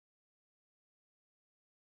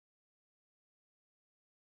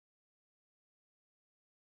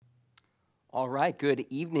All right, good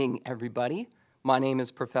evening, everybody. My name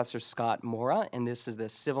is Professor Scott Mora, and this is the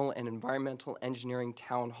Civil and Environmental Engineering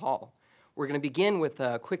Town Hall. We're going to begin with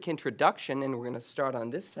a quick introduction, and we're going to start on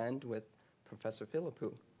this end with Professor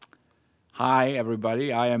Philippou. Hi,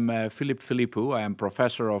 everybody. I am Philippe Philippou. I am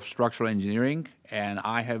Professor of Structural Engineering, and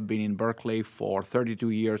I have been in Berkeley for 32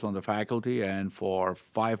 years on the faculty and for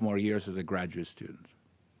 5 more years as a graduate student.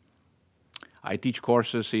 I teach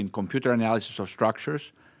courses in computer analysis of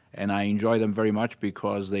structures, and I enjoy them very much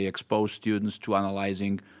because they expose students to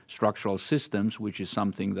analyzing structural systems, which is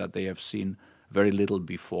something that they have seen very little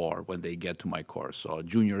before when they get to my course. So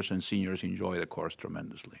juniors and seniors enjoy the course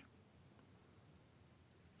tremendously.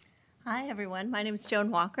 Hi, everyone. My name is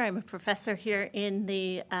Joan Walker. I'm a professor here in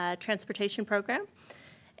the transportation program.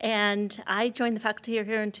 And I joined the faculty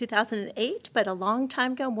here in 2008, but a long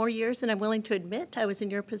time ago, more years than I'm willing to admit. I was in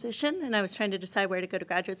your position, and I was trying to decide where to go to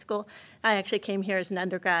graduate school. I actually came here as an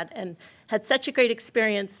undergrad and had such a great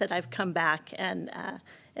experience that I've come back and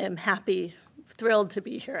am happy, thrilled to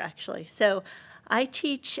be here, actually. So I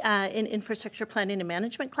teach in infrastructure planning and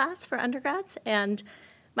management class for undergrads, and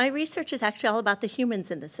my research is actually all about the humans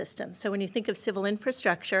in the system. So when you think of civil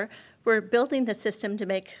infrastructure, we're building the system to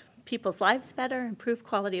make people's lives better, improve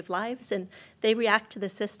quality of lives, and they react to the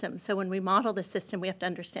system. So when we model the system, we have to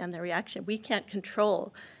understand their reaction. We can't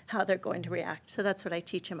control how they're going to react. So that's what I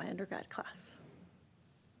teach in my undergrad class.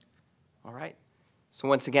 All right. So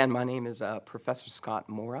once again, my name is Professor Scott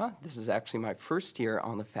Mora. This is actually my first year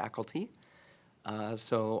on the faculty.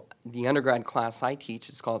 So the undergrad class I teach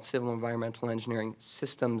is called Civil Environmental Engineering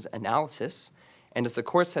Systems Analysis, and it's a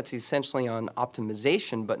course that's essentially on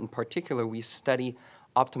optimization, but in particular we study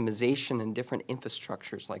optimization in different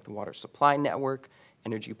infrastructures like the water supply network,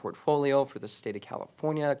 energy portfolio for the state of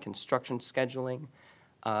California, construction scheduling,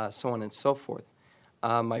 so on and so forth.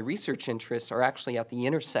 My research interests are actually at the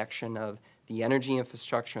intersection of the energy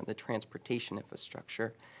infrastructure and the transportation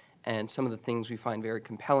infrastructure, and some of the things we find very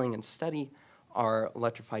compelling in study are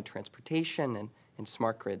electrified transportation and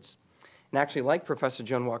smart grids. And actually, like Professor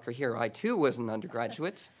Joan Walker here, I too was an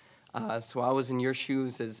undergraduate, so I was in your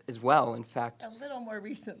shoes as well. In fact, A little more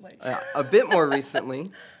recently. A bit more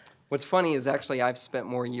recently. What's funny is actually I've spent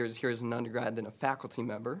more years here as an undergrad than a faculty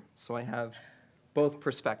member, so I have both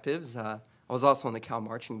perspectives. I was also in the Cal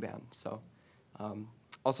Marching Band, so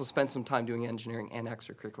also spent some time doing engineering and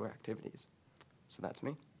extracurricular activities. So that's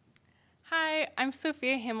me. Hi, I'm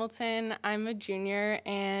Sophia Hamilton. I'm a junior,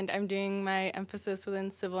 and I'm doing my emphasis within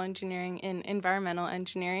civil engineering in environmental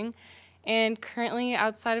engineering. And currently,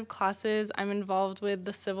 outside of classes, I'm involved with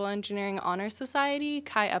the Civil Engineering Honor Society,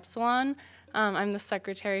 Chi Epsilon. I'm the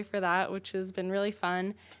secretary for that, which has been really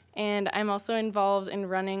fun. And I'm also involved in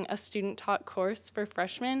running a student-taught course for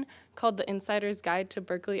freshmen called The Insider's Guide to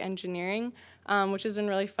Berkeley Engineering, which has been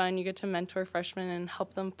really fun. You get to mentor freshmen and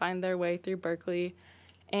help them find their way through Berkeley.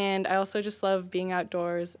 And I also just love being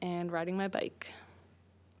outdoors and riding my bike.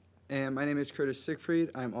 And my name is Curtis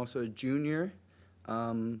Siegfried. I'm also a junior.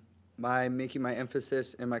 I'm making my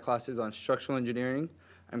emphasis in my classes on structural engineering.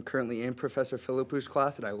 I'm currently in Professor Philippou's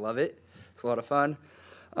class, and I love it. It's a lot of fun.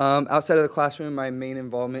 Outside of the classroom, my main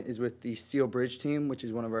involvement is with the Steel Bridge team, which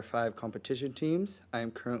is one of our 5 competition teams. I am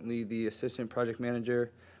currently the assistant project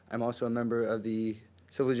manager. I'm also a member of the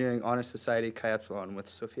Civil Engineering Honor Society, Chi Epsilon, with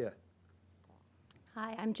Sophia.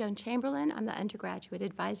 Hi, I'm Joan Chamberlain. I'm the undergraduate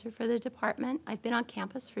advisor for the department. I've been on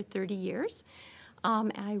campus for 30 years.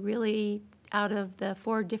 And I really, out of the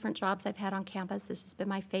 4 different jobs I've had on campus, this has been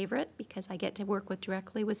my favorite because I get to work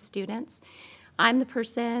directly with students. I'm the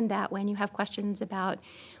person that when you have questions about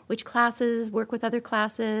which classes work with other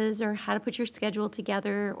classes or how to put your schedule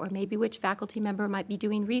together or maybe which faculty member might be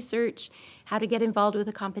doing research, how to get involved with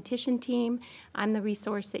a competition team, I'm the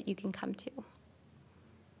resource that you can come to.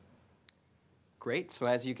 Great. So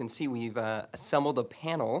as you can see, we've assembled a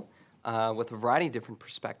panel with a variety of different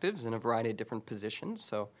perspectives and a variety of different positions.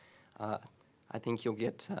 So I think you'll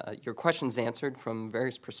get your questions answered from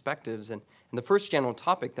various perspectives. And the first general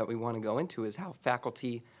topic that we want to go into is how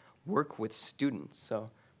faculty work with students. So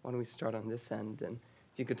why don't we start on this end? And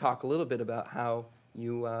if you could talk a little bit about how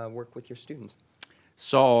you work with your students.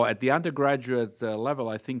 So at the undergraduate level,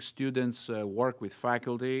 I think students work with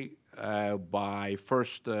faculty by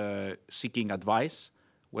first seeking advice,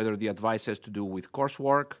 whether the advice has to do with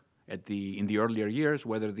coursework in the earlier years,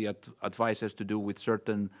 whether the advice has to do with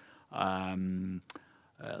certain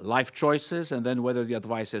life choices, and then whether the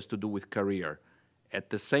advice has to do with career. At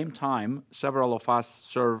the same time, several of us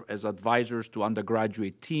serve as advisors to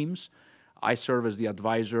undergraduate teams. I serve as the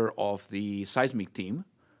advisor of the seismic team.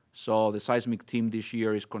 So the seismic team this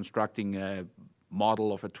year is constructing a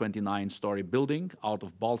model of a 29-story building out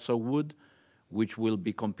of balsa wood. which will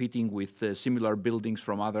be competing with similar buildings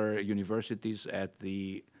from other universities at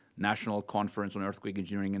the National Conference on Earthquake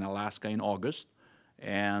Engineering in Alaska in August.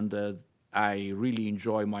 And I really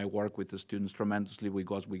enjoy my work with the students tremendously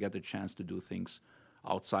because we get the chance to do things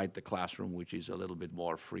outside the classroom, which is a little bit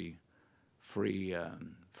more free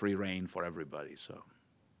reign for everybody. So,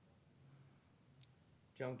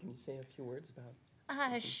 Joan, can you say a few words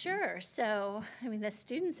about? Sure. So, I mean, the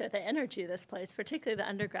students are the energy of this place, particularly the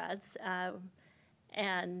undergrads.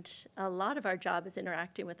 And a lot of our job is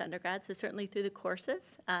interacting with undergrads, so certainly through the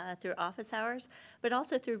courses, through office hours, but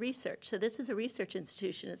also through research. So this is a research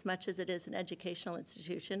institution as much as it is an educational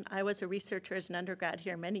institution. I was a researcher as an undergrad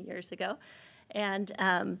here many years ago. And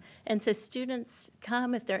so students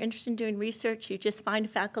come, if they're interested in doing research, you just find a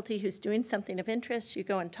faculty who's doing something of interest, you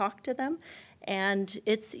go and talk to them. And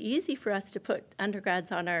it's easy for us to put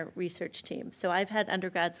undergrads on our research team. So I've had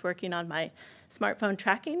undergrads working on my smartphone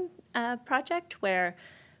tracking project, where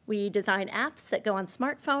we design apps that go on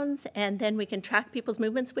smartphones, and then we can track people's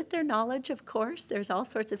movements with their knowledge, of course. There's all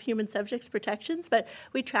sorts of human subjects protections, but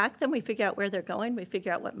we track them, we figure out where they're going, we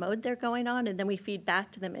figure out what mode they're going on, and then we feed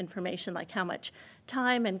back to them information like how much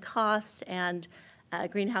time and cost and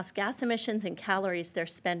greenhouse gas emissions and calories they're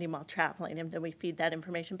spending while traveling. And then we feed that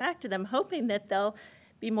information back to them, hoping that they'll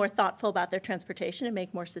be more thoughtful about their transportation and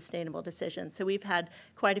make more sustainable decisions. So we've had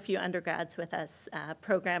quite a few undergrads with us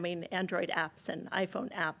programming Android apps and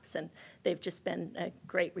iPhone apps, and they've just been a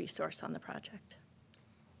great resource on the project.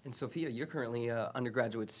 And Sophia, you're currently an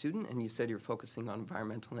undergraduate student, and you said you're focusing on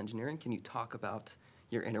environmental engineering. Can you talk about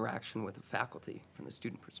your interaction with the faculty from the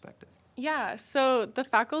student perspective? Yeah, so the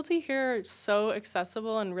faculty here are so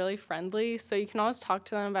accessible and really friendly, so you can always talk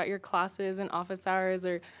to them about your classes and office hours,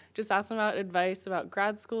 or just ask them about advice about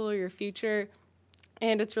grad school or your future.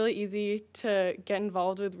 And it's really easy to get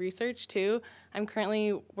involved with research too. I'm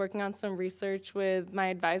currently working on some research with my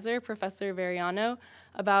advisor, Professor Veriano,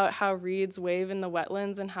 about how reeds wave in the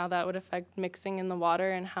wetlands and how that would affect mixing in the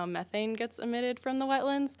water and how methane gets emitted from the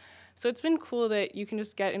wetlands. So it's been cool that you can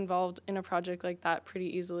just get involved in a project like that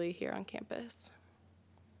pretty easily here on campus.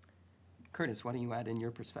 Curtis, why don't you add in your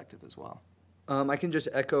perspective as well? I can just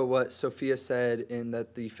echo what Sophia said in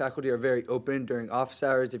that the faculty are very open during office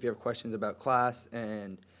hours. If you have questions about class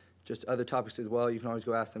and just other topics as well, you can always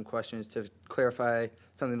go ask them questions to clarify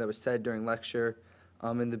something that was said during lecture.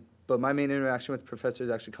 But my main interaction with professors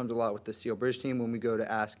actually comes a lot with the Seal Bridge team when we go to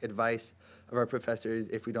ask advice of our professors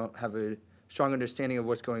if we don't have a strong understanding of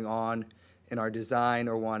what's going on in our design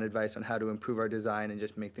or want advice on how to improve our design and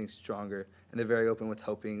just make things stronger. And they're very open with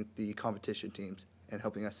helping the competition teams and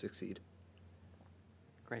helping us succeed.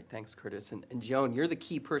 Great, thanks, Curtis. And Joan, you're the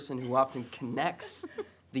key person who often connects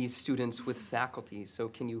these students with faculty. So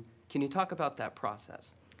can you talk about that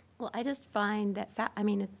process? Well, I just find that,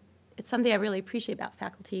 it's something I really appreciate about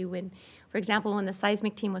faculty. When, for example, when the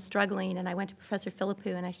seismic team was struggling and I went to Professor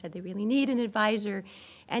Philippou and I said they really need an advisor,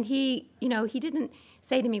 and he didn't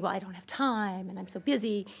say to me, well, I don't have time and I'm so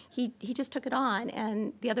busy. He just took it on.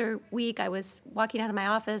 And the other week I was walking out of my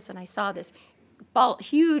office and I saw this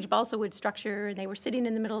huge balsa wood structure, and they were sitting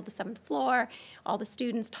in the middle of the 7th floor, all the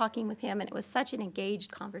students talking with him, and it was such an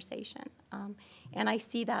engaged conversation. And I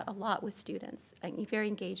see that a lot with students, very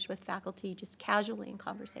engaged with faculty, just casually in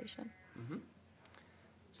conversation. Mm-hmm.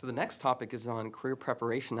 So the next topic is on career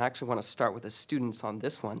preparation. I actually want to start with the students on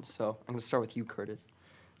this one, so I'm going to start with you, Curtis.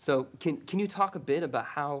 So can you talk a bit about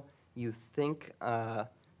how you think the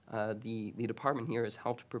department here has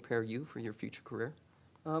helped prepare you for your future career?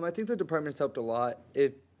 I think the department's helped a lot.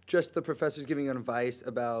 Just the professors giving advice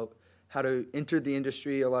about how to enter the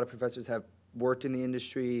industry. A lot of professors have worked in the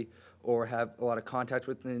industry or have a lot of contact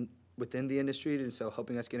within the industry, and so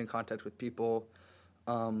helping us get in contact with people.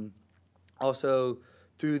 Also,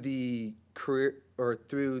 through the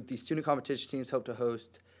student competition teams, help to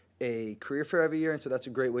host a career fair every year, and so that's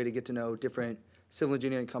a great way to get to know different civil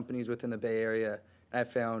engineering companies within the Bay Area.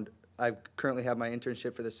 And I currently have my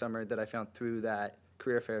internship for the summer that I found through that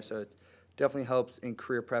career fair, so it definitely helps in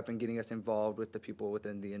career prep and getting us involved with the people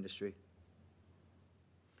within the industry.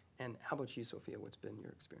 And how about you, Sophia? What's been your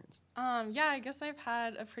experience? Yeah, I guess I've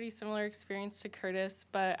had a pretty similar experience to Curtis,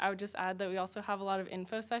 but I would just add that we also have a lot of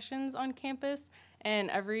info sessions on campus, and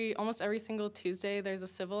almost every single Tuesday there's a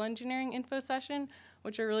civil engineering info session,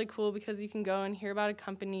 which are really cool because you can go and hear about a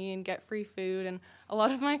company and get free food, and a lot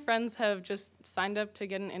of my friends have just signed up to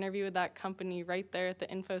get an interview with that company right there at the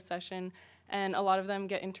info session, and a lot of them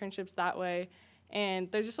get internships that way.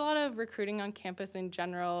 And there's just a lot of recruiting on campus in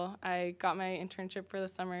general. I got my internship for the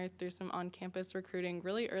summer through some on-campus recruiting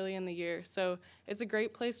really early in the year. So it's a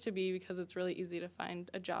great place to be because it's really easy to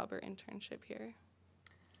find a job or internship here.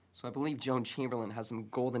 So I believe Joan Chamberlain has some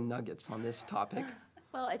golden nuggets on this topic.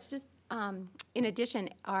 Well, it's just, in addition,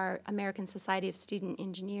 our American Society of Student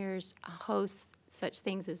Engineers hosts such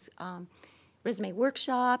things as resume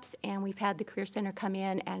workshops, and we've had the Career Center come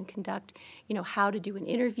in and conduct, how to do an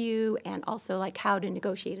interview, and also like how to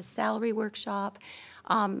negotiate a salary workshop.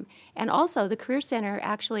 And also the Career Center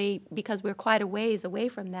actually, because we're quite a ways away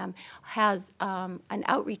from them, has an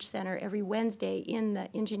outreach center every Wednesday in the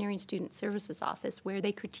Engineering Student Services Office where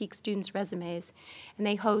they critique students' resumes. And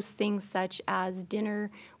they host things such as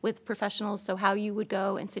dinner with professionals, so how you would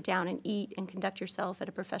go and sit down and eat and conduct yourself at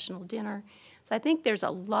a professional dinner. So I think there's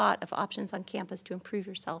a lot of options on campus to improve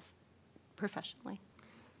yourself professionally.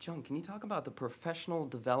 Joan, can you talk about the Professional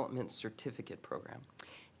Development Certificate Program?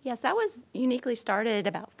 Yes, that was uniquely started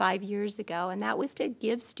about 5 years ago, and that was to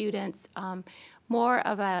give students more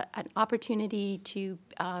of an opportunity to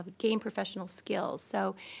gain professional skills.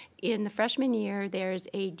 So in the freshman year, there's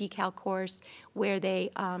a decal course where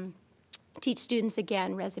they teach students,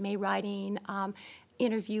 again, resume writing,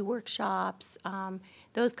 interview workshops,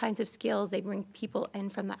 those kinds of skills. They bring people in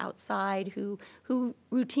from the outside who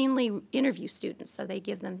routinely interview students, so they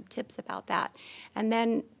give them tips about that. And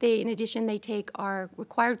then in addition, they take our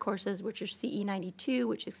required courses, which are CE 92,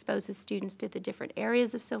 which exposes students to the different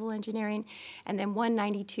areas of civil engineering, and then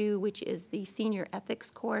 192, which is the senior ethics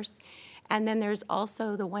course. And then there's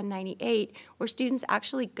also the 198, where students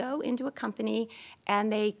actually go into a company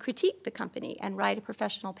and they critique the company and write a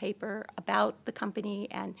professional paper about the company,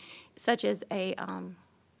 and such as I'm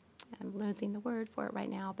losing the word for it right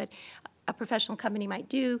now, but a professional company might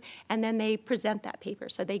do, and then they present that paper.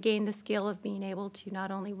 So they gain the skill of being able to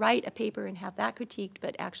not only write a paper and have that critiqued,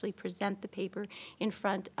 but actually present the paper in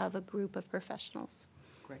front of a group of professionals.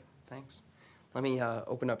 Great, thanks. Let me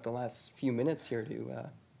open up the last few minutes here to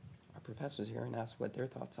our professors here and ask what their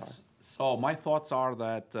thoughts are. So my thoughts are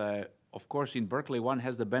that, of course, in Berkeley, one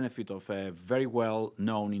has the benefit of a very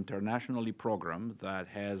well-known internationally program that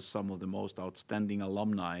has some of the most outstanding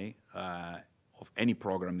alumni of any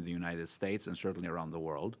program in the United States and certainly around the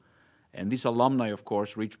world. And these alumni, of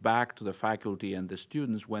course, reach back to the faculty and the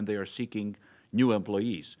students when they are seeking new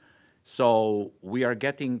employees. So we are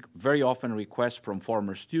getting very often requests from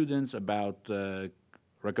former students about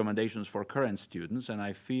recommendations for current students, and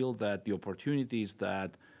I feel that the opportunities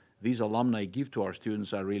that these alumni give to our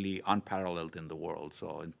students are really unparalleled in the world.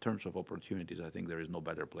 So in terms of opportunities, I think there is no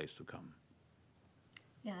better place to come.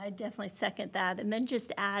 Yeah, I definitely second that. And then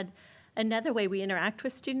just add, another way we interact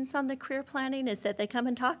with students on the career planning is that they come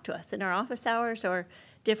and talk to us in our office hours or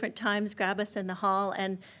different times, grab us in the hall,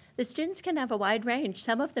 and the students can have a wide range.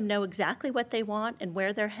 Some of them know exactly what they want and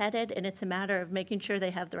where they're headed, and it's a matter of making sure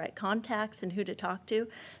they have the right contacts and who to talk to.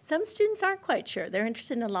 Some students aren't quite sure. They're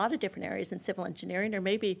interested in a lot of different areas in civil engineering, or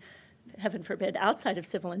maybe, heaven forbid, outside of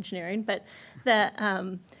civil engineering. But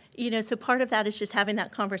so part of that is just having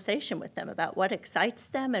that conversation with them about what excites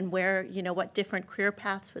them and where, what different career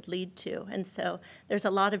paths would lead to. And so there's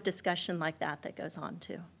a lot of discussion like that goes on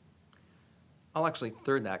too. I'll actually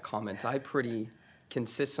third that comment. I pretty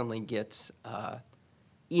consistently get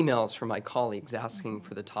emails from my colleagues asking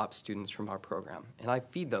for the top students from our program, and I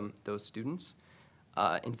feed them those students.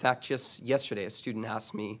 In fact, just yesterday, a student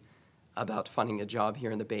asked me about finding a job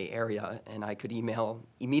here in the Bay Area, and I could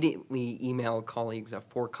immediately email colleagues at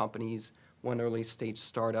 4 companies, 1 early-stage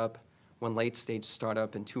startup, 1 late-stage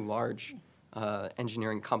startup, and 2 large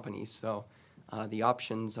engineering companies. So the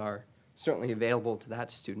options are certainly available to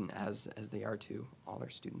that student as they are to all our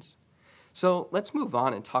students. So let's move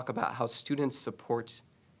on and talk about how students support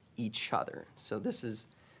each other. So this is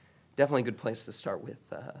definitely a good place to start with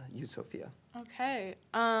you, Sophia. Okay.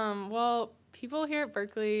 Well, people here at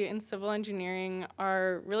Berkeley in civil engineering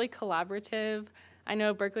are really collaborative. I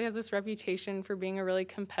know Berkeley has this reputation for being a really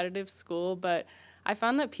competitive school, but I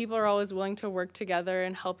found that people are always willing to work together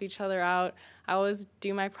and help each other out. I always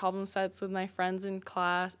do my problem sets with my friends in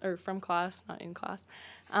class, or from class, not in class.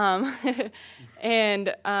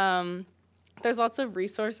 There's lots of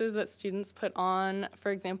resources that students put on.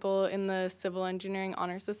 For example, in the Civil Engineering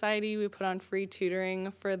Honor Society, we put on free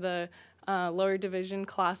tutoring for the lower division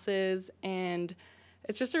classes, and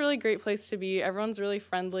it's just a really great place to be. Everyone's really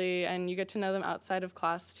friendly, and you get to know them outside of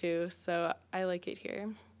class too, so I like it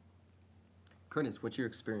here. Curtis, what's your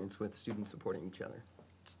experience with students supporting each other?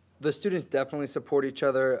 The students definitely support each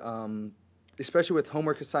other, especially with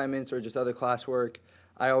homework assignments or just other classwork.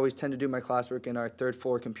 I always tend to do my classwork in our 3rd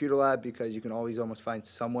floor computer lab because you can always almost find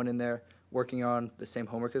someone in there working on the same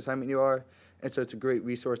homework assignment you are. And so it's a great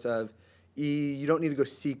resource of, you don't need to go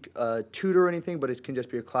seek a tutor or anything, but it can just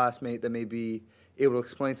be a classmate that may be able to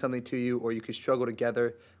explain something to you, or you could struggle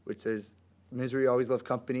together, which is misery always loves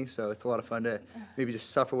company, so it's a lot of fun to maybe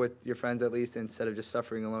just suffer with your friends at least instead of just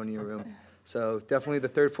suffering alone in your room. So definitely the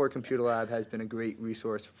third floor computer lab has been a great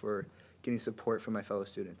resource for getting support from my fellow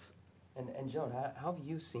students. And Joan, how have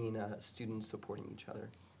you seen students supporting each other?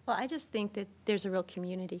 Well, I just think that there's a real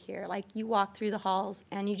community here. Like, you walk through the halls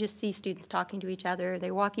and you just see students talking to each other.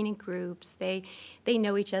 They're walking in groups. They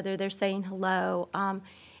know each other. They're saying hello.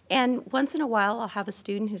 And once in a while, I'll have a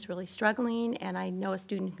student who's really struggling, and I know a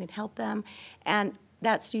student who can help them. And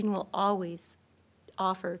that student will always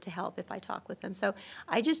offer to help if I talk with them. So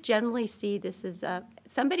I just generally see this as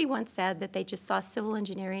somebody once said that they just saw civil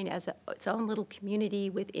engineering as its own little community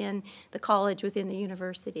within the college, within the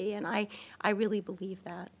university, and I really believe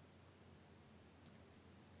that.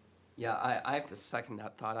 Yeah, I have to second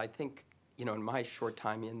that thought. I think, in my short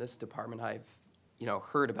time in this department, I've,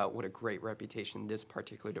 heard about what a great reputation this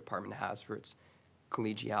particular department has for its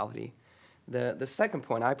collegiality. The second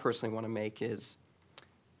point I personally want to make is,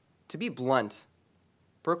 to be blunt,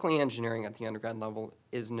 Berkeley engineering at the undergrad level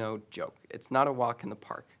is no joke. It's not a walk in the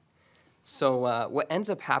park. So what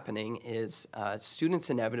ends up happening is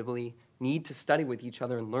students inevitably need to study with each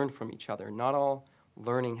other and learn from each other. Not all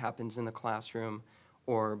learning happens in the classroom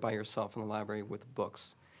or by yourself in the library with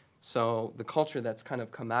books. So the culture that's kind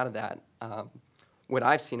of come out of that, what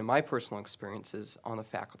I've seen in my personal experiences on the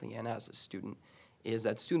faculty and as a student, is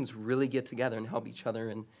that students really get together and help each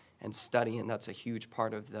other and study, and that's a huge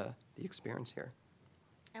part of the experience here.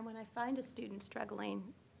 And when I find a student struggling,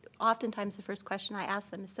 oftentimes the first question I ask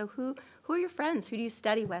them is, so who are your friends? Who do you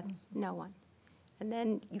study with? No one. And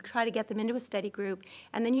then you try to get them into a study group,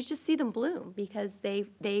 and then you just see them bloom because they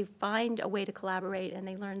find a way to collaborate, and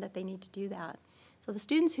they learn that they need to do that. So the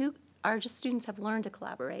students who are just students have learned to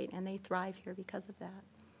collaborate, and they thrive here because of that.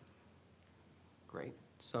 Great.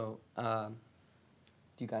 So do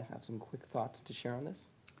you guys have some quick thoughts to share on this?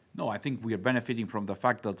 No, I think we are benefiting from the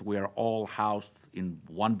fact that we are all housed in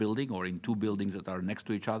one building or in two buildings that are next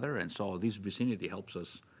to each other, and so this vicinity helps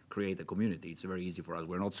us create a community. It's very easy for us.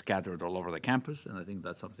 We're not scattered all over the campus, and I think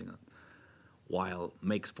that's something that, while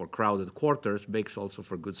makes for crowded quarters, makes also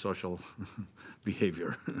for good social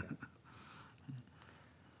behavior.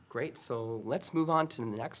 Great. So let's move on to the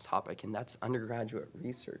next topic, and that's undergraduate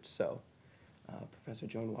research. So Professor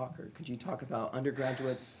Joan Walker, could you talk about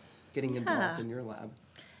undergraduates getting involved in your lab?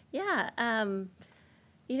 Yeah,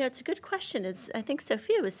 it's a good question. As I think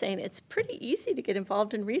Sophia was saying, it's pretty easy to get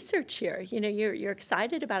involved in research here. You're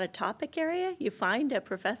excited about a topic area, you find a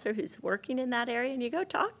professor who's working in that area, and you go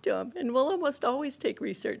talk to them. And we'll almost always take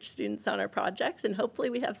research students on our projects, and hopefully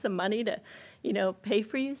we have some money to, pay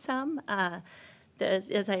for you some.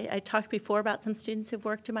 As I talked before about some students who've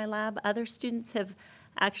worked in my lab, other students have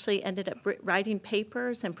actually ended up writing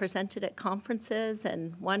papers and presented at conferences,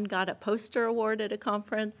 and one got a poster award at a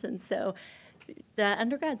conference. And so the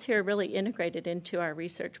undergrads here are really integrated into our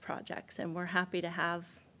research projects, and we're happy to have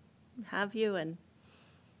you, and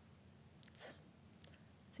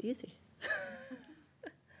it's easy.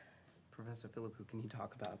 Professor Philippou, can you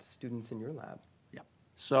talk about students in your lab? Yeah.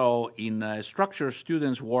 So in structure,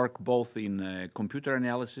 students work both in computer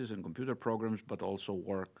analysis and computer programs, but also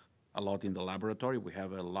work a lot in the laboratory. We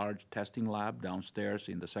have a large testing lab downstairs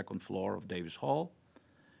in the second floor of Davis Hall.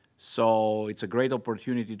 So it's a great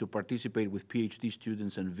opportunity to participate with PhD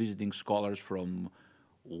students and visiting scholars from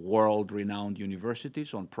world-renowned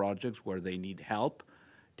universities on projects where they need help.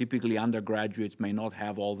 Typically, undergraduates may not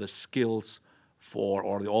have all the skills or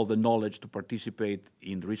all the knowledge to participate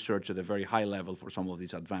in research at a very high level for some of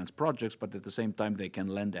these advanced projects, but at the same time, they can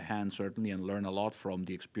lend a hand, certainly, and learn a lot from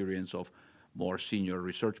the experience of more senior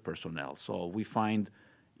research personnel. So we find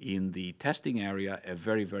in the testing area a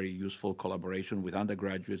very, very useful collaboration with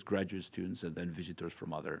undergraduates, graduate students, and then visitors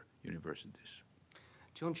from other universities.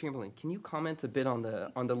 Joan Chamberlain, can you comment a bit on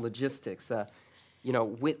the logistics?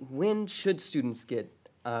 When should students get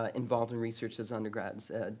involved in research as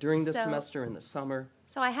undergrads? During the semester, in the summer?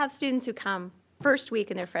 So I have students who come first week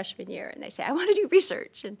in their freshman year, and they say, I want to do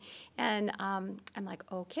research. And I'm like,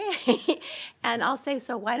 okay. And I'll say,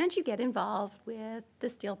 so why don't you get involved with the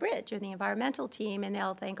Steel Bridge or the environmental team? And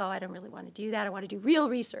they'll think, oh, I don't really want to do that. I want to do real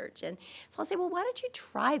research. And so I'll say, well, why don't you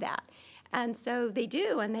try that? And so they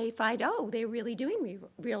do, and they find, oh, they're really doing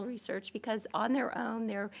real research, because on their own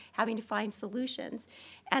they're having to find solutions.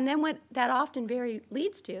 And then what that often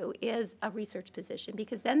leads to is a research position,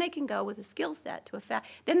 because then they can go with a skill set to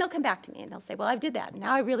then they'll come back to me and they'll say, well, I did that, and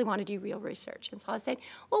now I really want to do real research. And so I say,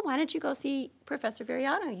 well, why don't you go see Professor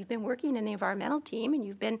Veriano? You've been working in the environmental team, and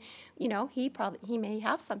you've been, he may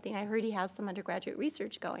have something. I heard he has some undergraduate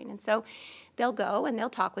research going. And so they'll go and they'll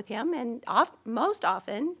talk with him, and most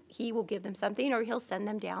often he will give them something, or he'll send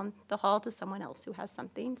them down the hall to someone else who has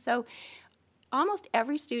something. So almost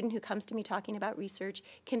every student who comes to me talking about research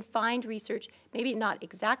can find research, maybe not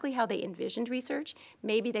exactly how they envisioned research.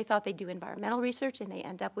 Maybe they thought they'd do environmental research and they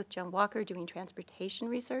end up with Joan Walker doing transportation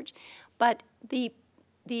research. But the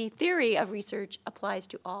theory of research applies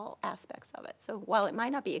to all aspects of it. So while it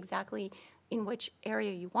might not be exactly in which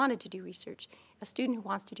area you wanted to do research, a student who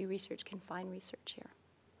wants to do research can find research here.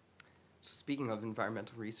 So speaking of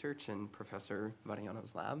environmental research in Professor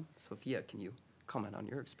Mariano's lab, Sophia, can you comment on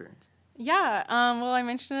your experience? Yeah, well, I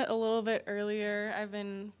mentioned it a little bit earlier. I've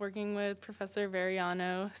been working with Professor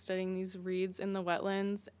Variano studying these reeds in the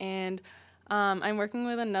wetlands, and I'm working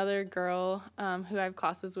with another girl who I have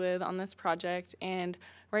classes with on this project, and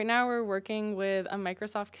right now we're working with a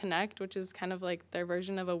Microsoft Kinect, which is kind of like their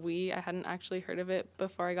version of a Wii. I hadn't actually heard of it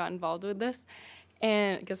before I got involved with this,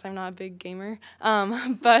 and I guess I'm not a big gamer,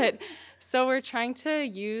 but so we're trying to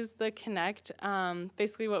use the Kinect.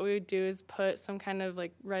 Basically what we would do is put some kind of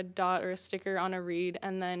like red dot or a sticker on a reed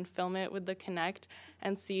and then film it with the Kinect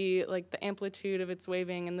and see like the amplitude of its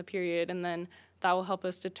waving and the period, and then that will help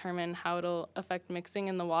us determine how it'll affect mixing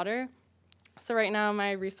in the water. So right now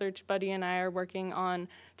my research buddy and I are working on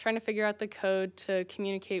trying to figure out the code to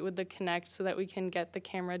communicate with the Kinect so that we can get the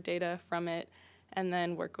camera data from it and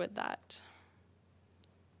then work with that.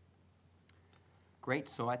 Great,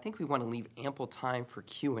 so I think we want to leave ample time for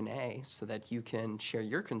Q&A so that you can share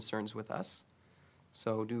your concerns with us.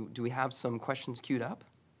 So do we have some questions queued up?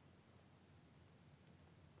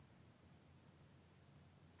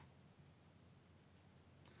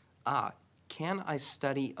 Can I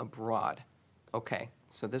study abroad? Okay,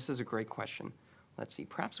 so this is a great question. Let's see,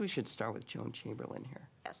 perhaps we should start with Joan Chamberlain here.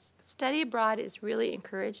 Yes, study abroad is really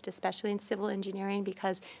encouraged, especially in civil engineering,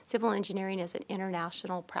 because civil engineering is an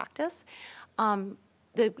international practice.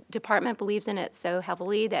 The department believes in it so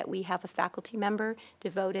heavily that we have a faculty member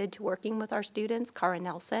devoted to working with our students, Cara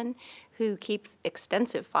Nelson, who keeps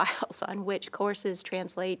extensive files on which courses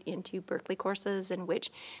translate into Berkeley courses and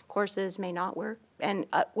which courses may not work, and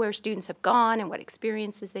where students have gone and what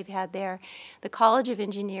experiences they've had there. The College of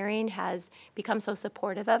Engineering has become so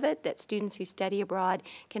supportive of it that students who study abroad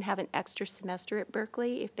can have an extra semester at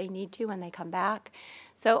Berkeley if they need to when they come back.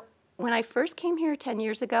 So when I first came here 10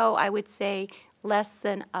 years ago, I would say less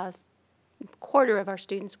than a quarter of our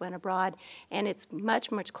students went abroad, and it's much,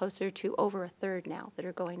 much closer to over a third now that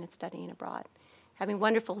are going and studying abroad. Having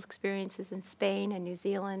wonderful experiences in Spain and New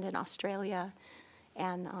Zealand and Australia,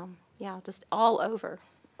 and yeah, just all over.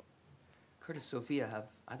 Curtis, Sophia, have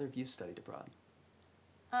either of you studied abroad?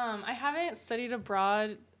 I haven't studied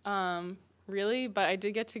abroad really, but I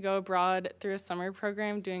did get to go abroad through a summer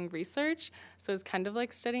program doing research, so it's kind of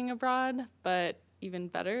like studying abroad, but even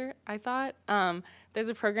better, I thought. There's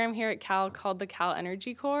a program here at Cal called the Cal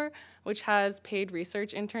Energy Corps, which has paid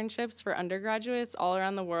research internships for undergraduates all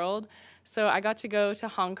around the world. So I got to go to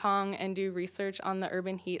Hong Kong and do research on the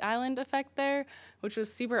urban heat island effect there, which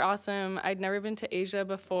was super awesome. I'd never been to Asia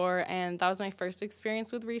before, and that was my first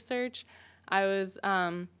experience with research. I was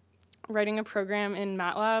writing a program in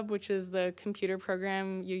MATLAB, which is the computer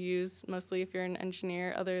program you use mostly if you're an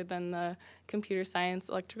engineer other than the computer science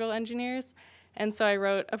electrical engineers. And so I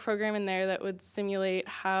wrote a program in there that would simulate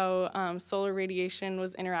how solar radiation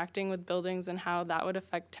was interacting with buildings and how that would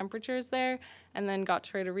affect temperatures there, and then got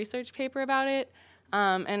to write a research paper about it.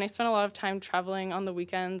 And I spent a lot of time traveling on the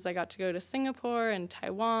weekends. I got to go to Singapore and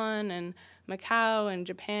Taiwan and Macau and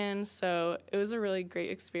Japan, so it was a really great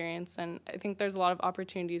experience, and I think there's a lot of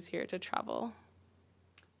opportunities here to travel.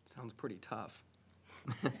 Sounds pretty tough.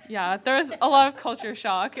 Yeah, there was a lot of culture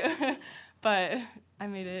shock, but I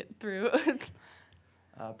made it through.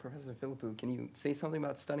 Professor Philippou, can you say something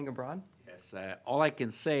about studying abroad? Yes, all I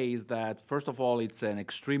can say is that, first of all, it's an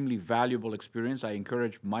extremely valuable experience. I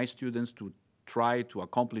encourage my students to try to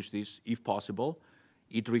accomplish this if possible.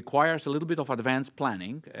 It requires a little bit of advanced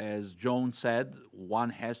planning. As Joan said, one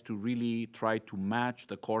has to really try to match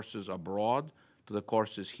the courses abroad to the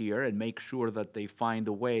courses here and make sure that they find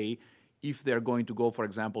a way, if they're going to go, for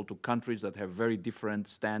example, to countries that have very different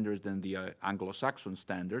standards than the Anglo-Saxon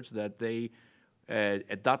standards, that they,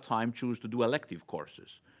 at that time, choose to do elective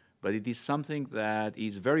courses. But it is something that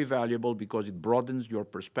is very valuable because it broadens your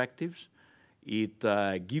perspectives. It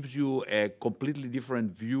gives you a completely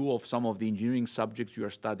different view of some of the engineering subjects you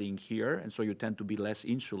are studying here, and so you tend to be less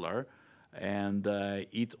insular. And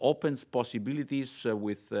it opens possibilities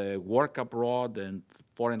with work abroad and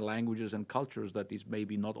foreign languages and cultures that is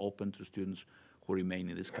maybe not open to students who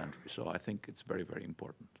remain in this country. So I think it's very, very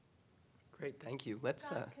important. Great, thank you. Let's.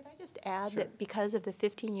 Scott, could I just add Sure. that because of the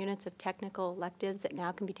 15 units of technical electives that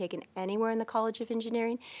now can be taken anywhere in the College of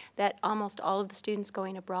Engineering, that almost all of the students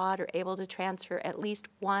going abroad are able to transfer at least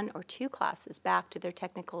 1 or 2 classes back to their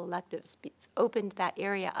technical electives. It's opened that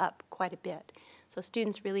area up quite a bit. So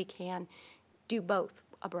students really can do both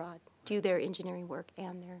abroad, do their engineering work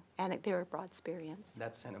and their abroad experience.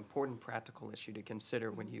 That's an important practical issue to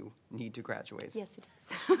consider when you need to graduate. Yes, it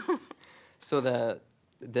is. So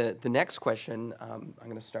the next question, I'm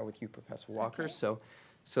going to start with you, Professor Walker. Okay.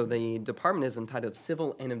 So the department is entitled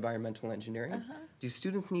Civil and Environmental Engineering. Do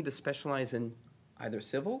students need to specialize in either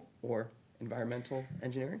civil or environmental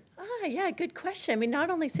engineering? Yeah, good question. I mean, not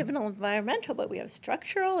only civil and environmental, but we have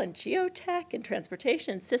structural and geotech and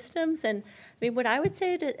transportation systems. And I mean, what I would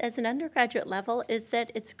say as an undergraduate level is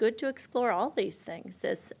that it's good to explore all these things.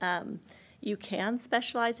 You can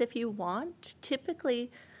specialize if you want. Typically,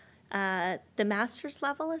 the master's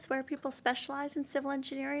level is where people specialize in civil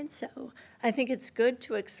engineering, so I think it's good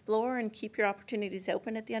to explore and keep your opportunities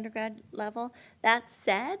open at the undergrad level. That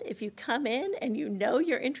said, if you come in and you know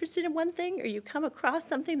you're interested in one thing or you come across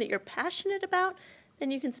something that you're passionate about, then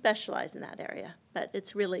you can specialize in that area, but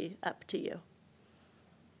it's really up to you.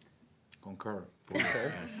 Concur.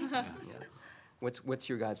 Yes. Yeah. What's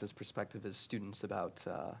your guys' perspective as students about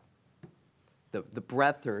the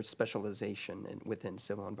breadth or specialization within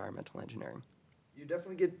civil environmental engineering? You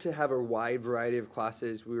definitely get to have a wide variety of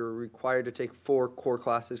classes. We were required to take 4 core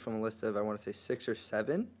classes from a list of, I want to say, 6 or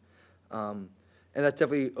 7. And that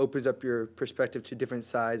definitely opens up your perspective to different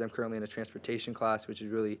sides. I'm currently in a transportation class, which is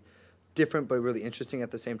really different but really interesting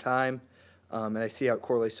at the same time. And I see how it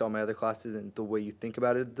correlates to all my other classes, and the way you think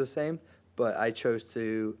about it is the same. But I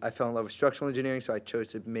fell in love with structural engineering, so I chose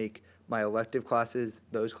to make my elective classes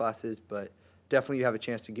those classes. But definitely you have a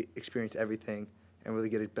chance to experience everything and really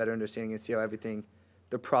get a better understanding and see how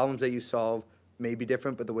the problems that you solve may be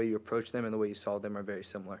different, but the way you approach them and the way you solve them are very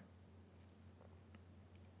similar.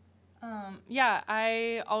 Yeah,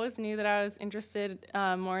 I always knew that I was interested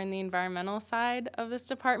more in the environmental side of this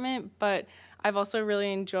department, but I've also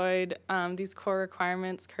really enjoyed these core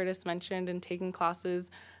requirements Curtis mentioned and taking classes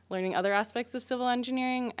learning other aspects of civil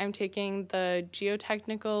engineering. I'm taking the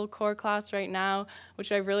geotechnical core class right now,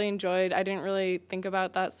 which I've really enjoyed. I didn't really think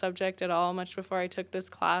about that subject at all much before I took this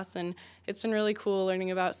class, and it's been really cool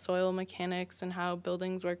learning about soil mechanics and how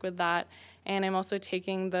buildings work with that. And I'm also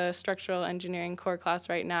taking the structural engineering core class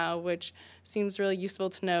right now, which seems really useful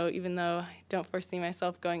to know, even though I don't foresee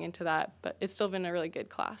myself going into that, but it's still been a really good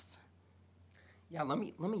class. Yeah, let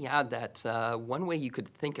me add that one way you could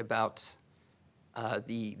think about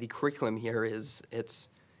the curriculum here is it's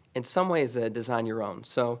in some ways design your own.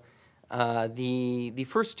 So the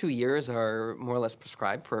first 2 years are more or less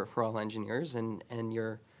prescribed for all engineers, and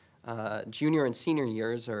your junior and senior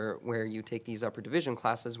years are where you take these upper division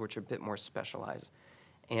classes, which are a bit more specialized.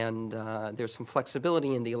 And there's some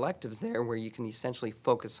flexibility in the electives there where you can essentially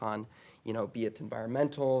focus on, be it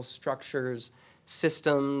environmental, structures,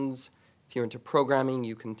 systems. If you're into programming,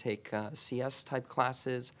 you can take CS type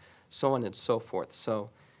classes, so on and so forth. So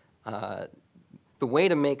the way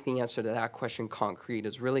to make the answer to that question concrete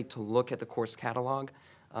is really to look at the course catalog,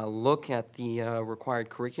 look at the required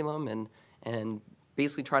curriculum, and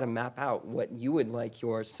basically try to map out what you would like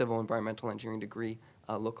your civil environmental engineering degree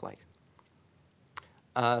look like.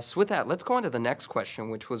 So with that, let's go on to the next question,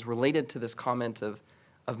 which was related to this comment of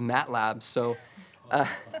MATLAB.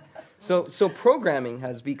 So programming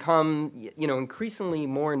has become, increasingly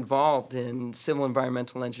more involved in civil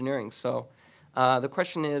environmental engineering. So the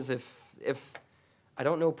question is, if I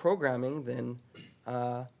don't know programming, then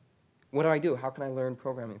what do I do? How can I learn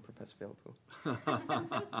programming, Professor Philippou?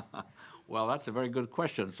 Well, that's a very good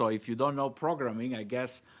question. So if you don't know programming, I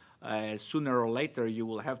guess sooner or later you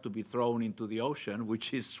will have to be thrown into the ocean,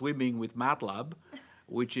 which is swimming with MATLAB,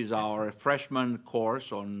 which is our freshman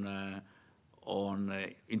course on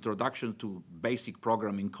introduction to basic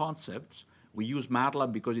programming concepts. We use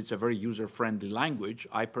MATLAB because it's a very user-friendly language.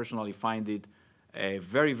 I personally find it a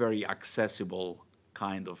very, very accessible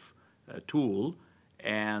kind of tool.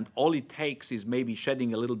 And all it takes is maybe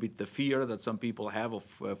shedding a little bit the fear that some people have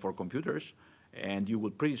for computers. And you will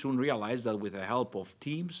pretty soon realize that with the help of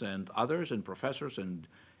teams and others and professors and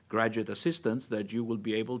graduate assistants that you will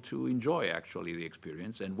be able to enjoy actually the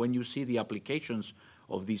experience. And when you see the applications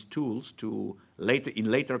of these tools in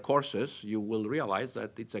later courses, you will realize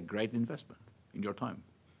that it's a great investment in your time.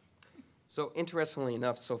 So interestingly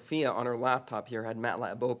enough, Sophia on her laptop here had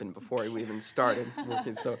MATLAB open before we even started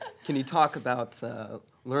working. So can you talk about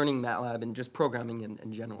learning MATLAB and just programming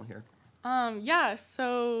in general here? Yeah,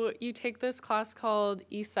 so you take this class called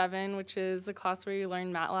E7, which is the class where you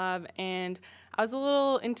learn MATLAB, and I was a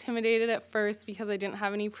little intimidated at first because I didn't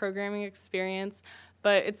have any programming experience,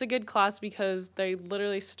 but it's a good class because they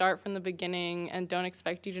literally start from the beginning and don't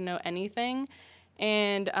expect you to know anything.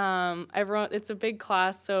 And it's a big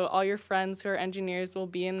class, so all your friends who are engineers will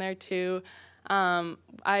be in there too.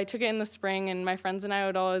 I took it in the spring, and my friends and I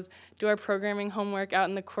would always do our programming homework out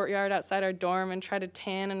in the courtyard outside our dorm and try to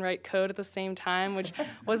tan and write code at the same time, which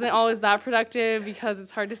wasn't always that productive because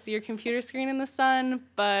it's hard to see your computer screen in the sun,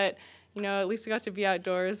 but at least we got to be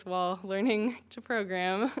outdoors while learning to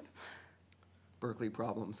program. Berkeley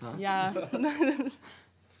problems, huh? Yeah.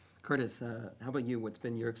 Curtis, how about you? What's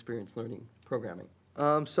been your experience learning programming?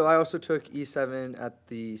 So I also took E7 at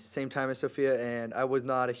the same time as Sophia, and I was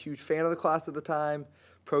not a huge fan of the class at the time.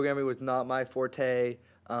 Programming was not my forte,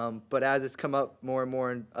 but as it's come up more and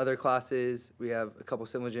more in other classes, we have a couple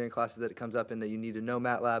civil engineering classes that it comes up in that you need to know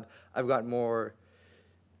MATLAB.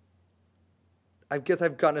 I guess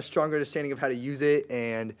I've gotten a stronger understanding of how to use it,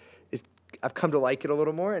 and I've come to like it a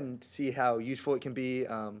little more and see how useful it can be.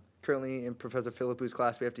 Currently in Professor Philippou's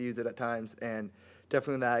class, we have to use it at times, and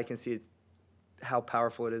definitely in that I can see how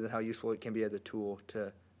powerful it is and how useful it can be as a tool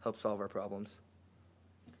to help solve our problems.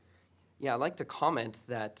 Yeah, I'd like to comment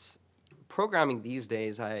that programming these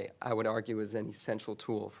days, I would argue, is an essential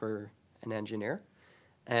tool for an engineer.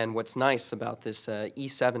 And what's nice about this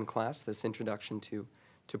E7 class, this introduction to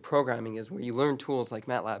programming, is where you learn tools like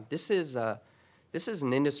MATLAB. This is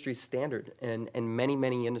an industry standard in many,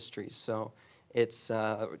 many industries. So it's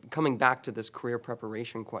coming back to this career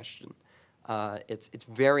preparation question. It's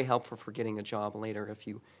very helpful for getting a job later if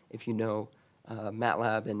you know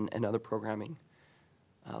MATLAB and other programming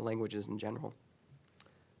languages in general.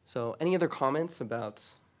 So any other comments about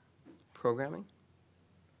programming?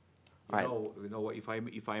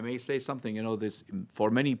 If I may say something, this for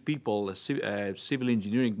many people, civil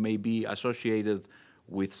engineering may be associated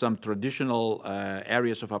with some traditional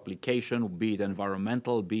areas of application, be it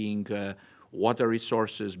environmental, being water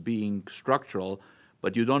resources, being structural,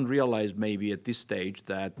 but you don't realize maybe at this stage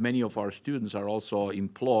that many of our students are also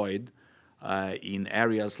employed in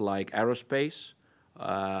areas like aerospace,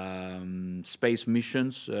 space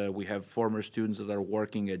missions. We have former students that are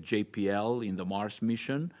working at JPL in the Mars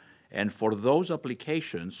mission. And for those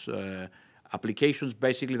applications, applications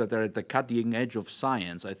basically that are at the cutting edge of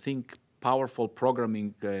science, I think powerful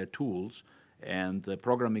programming tools and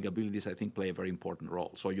programming abilities, I think, play a very important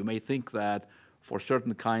role. So you may think that for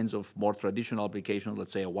certain kinds of more traditional applications,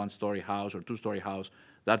 let's say a one-story house or two-story house,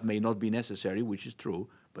 that may not be necessary, which is true,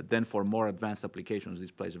 but then for more advanced applications, this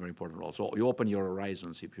plays a very important role. So you open your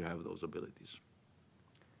horizons if you have those abilities.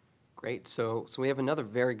 Great. So we have another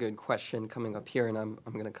very good question coming up here, and I'm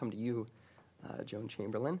going to come to you, Joan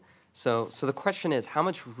Chamberlain. So the question is, how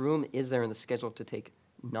much room is there in the schedule to take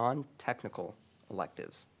non-technical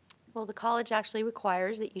electives? Well, the college actually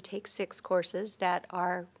requires that you take 6 courses that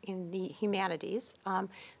are in the humanities.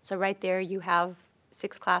 So right there you have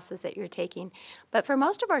 6 classes that you're taking. But for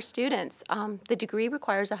most of our students, the degree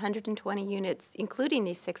requires 120 units, including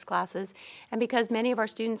these 6 classes. And because many of our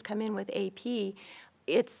students come in with AP,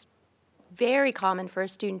 it's very common for a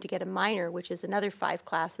student to get a minor, which is another 5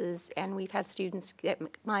 classes. And we've had students get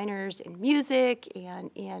minors in music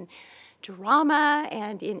and in drama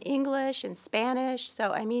and in English and Spanish.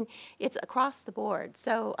 So, I mean, it's across the board.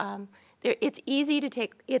 So it's easy to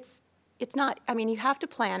take. It's not, I mean, you have to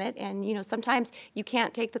plan it, and, sometimes you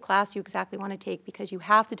can't take the class you exactly want to take because you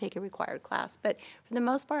have to take a required class. But for the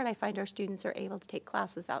most part, I find our students are able to take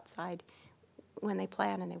classes outside when they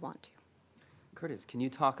plan and they want to. Curtis, can you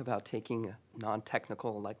talk about taking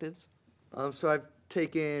non-technical electives? So I've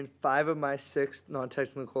taken 5 of my 6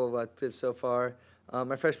 non-technical electives so far.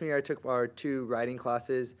 My freshman year, I took our 2 writing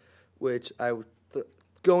classes, which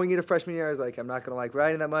going into freshman year, I was like, I'm not going to like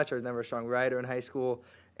writing that much. I was never a strong writer in high school.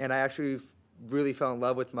 And I actually really fell in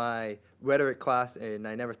love with my rhetoric class, and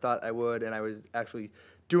I never thought I would. And I was actually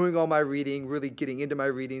doing all my reading, really getting into my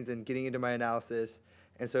readings and getting into my analysis.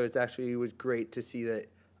 And so it was great to see that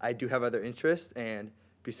I do have other interests, and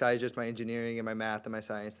besides just my engineering and my math and my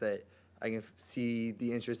science, that I can see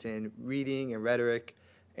the interest in reading and rhetoric,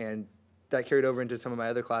 and that carried over into some of my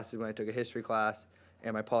other classes when I took a history class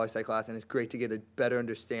and my poli-sci class, and it's great to get a better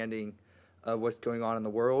understanding of what's going on in the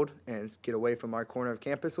world and get away from our corner of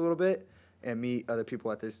campus a little bit and meet other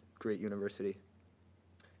people at this great university.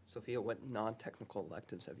 Sophia, what non-technical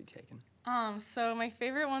electives have you taken? So my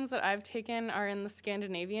favorite ones that I've taken are in the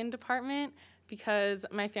Scandinavian department because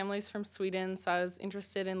my family's from Sweden, so I was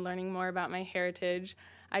interested in learning more about my heritage.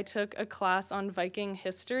 I took a class on Viking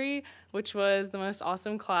history, which was the most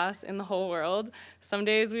awesome class in the whole world. Some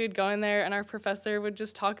days we would go in there and our professor would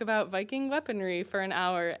just talk about Viking weaponry for an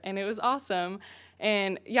hour, and it was awesome.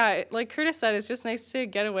 And yeah, like Curtis said, it's just nice to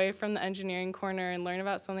get away from the engineering corner and learn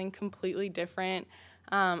about something completely different.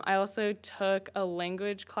 I also took a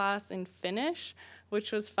language class in Finnish,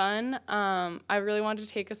 which was fun. I really wanted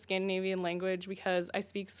to take a Scandinavian language because I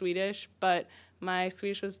speak Swedish, but my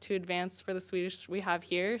Swedish was too advanced for the Swedish we have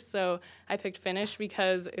here, so I picked Finnish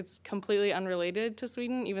because it's completely unrelated to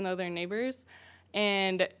Sweden, even though they're neighbors.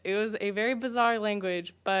 And it was a very bizarre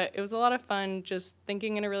language, but it was a lot of fun just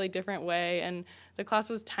thinking in a really different way. And the class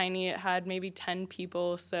was tiny. It had maybe 10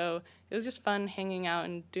 people, so it was just fun hanging out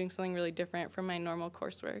and doing something really different from my normal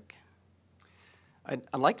coursework. I'd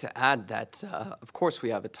like to add that, of course, we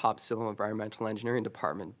have a top civil environmental engineering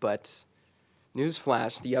department, but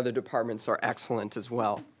newsflash, the other departments are excellent as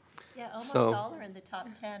well. Yeah, almost So- all are in the top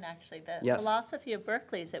 10, actually. The Yes. philosophy of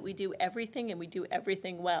Berkeley is that we do everything and we do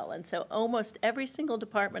everything well. And so almost every single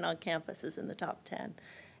department on campus is in the top 10.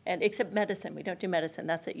 And except medicine. We don't do medicine.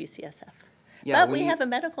 That's at UCSF. Yeah, But we have a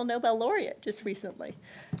medical Nobel laureate just recently.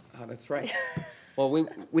 That's right. Well,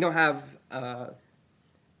 we don't have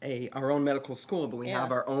our own medical school, but we Yeah.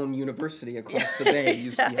 have our own university across the bay,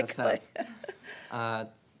 Exactly. UCSF.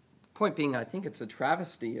 Point being, I think it's a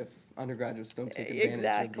travesty if undergraduates don't take advantage of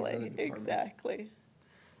these other departments. Exactly.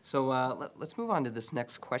 So let's move on to this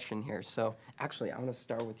next question here. So actually, I want to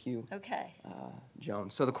start with you, Okay. Joan.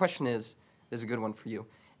 So the question is a good one for you.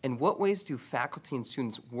 In what ways do faculty and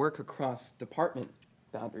students work across department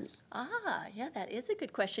boundaries? Yeah, that is a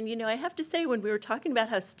good question. You know, I have to say, when we were talking about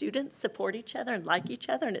how students support each other and like each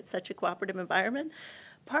other, and it's such a cooperative environment,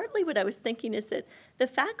 partly what I was thinking is that the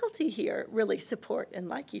faculty here really support and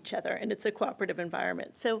like each other, and it's a cooperative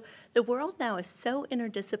environment. So the world now is so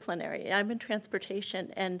interdisciplinary. I'm in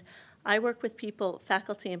transportation, and I work with people,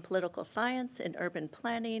 faculty in political science, in urban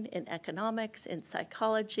planning, in economics, in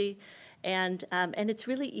psychology, and it's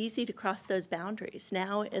really easy to cross those boundaries.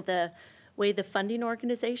 Now, the way the funding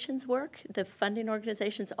organizations work, the funding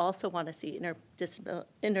organizations also want to see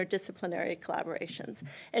interdisciplinary collaborations.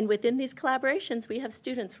 And within these collaborations, we have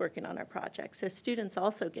students working on our projects. So students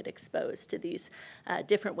also get exposed to these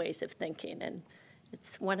different ways of thinking. And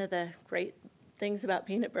it's one of the great things about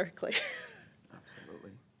being at Berkeley.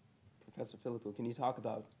 Absolutely. Professor Philippou, can you talk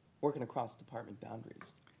about working across department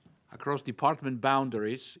boundaries? Across department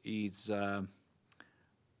boundaries, it's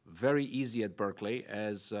very easy at Berkeley.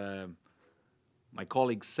 As my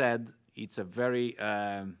colleague said, it's a very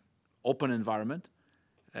open environment.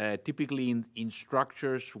 Typically in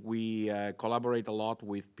structures, we collaborate a lot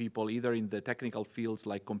with people either in the technical fields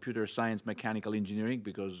like computer science, mechanical engineering,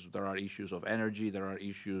 because there are issues of energy, there are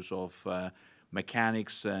issues of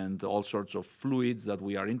mechanics and all sorts of fluids that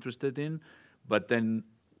we are interested in. But then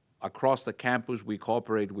across the campus, we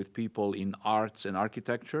cooperate with people in arts and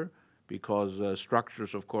architecture, because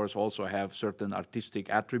structures, of course, also have certain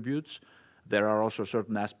artistic attributes. There are also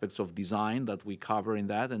certain aspects of design that we cover in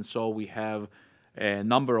that, and so we have a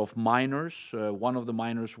number of minors. One of the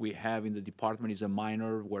minors we have in the department is a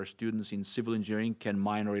minor where students in civil engineering can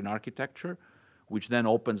minor in architecture, which then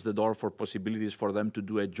opens the door for possibilities for them to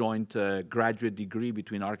do a joint graduate degree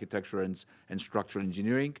between architecture and structural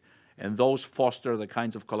engineering. And those foster the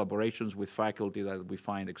kinds of collaborations with faculty that we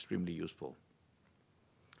find extremely useful.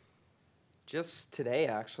 Just today,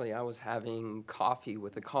 actually, I was having coffee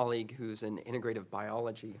with a colleague who's in integrative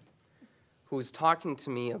biology, who was talking to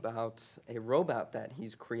me about a robot that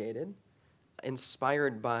he's created,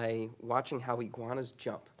 inspired by watching how iguanas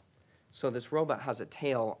jump. So this robot has a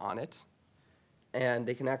tail on it, and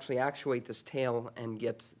they can actually actuate this tail and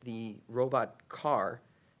get the robot car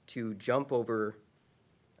to jump over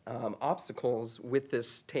obstacles with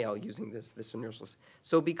this tail using this inertial.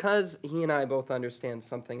 So because he and I both understand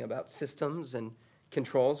something about systems and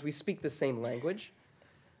controls, we speak the same language.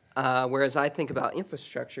 Whereas I think about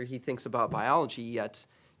infrastructure, he thinks about biology, yet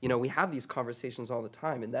we have these conversations all the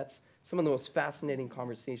time, and that's some of the most fascinating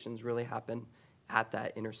conversations really happen at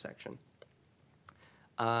that intersection.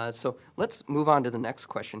 So let's move on to the next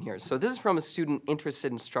question here. So this is from a student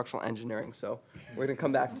interested in structural engineering, so we're going to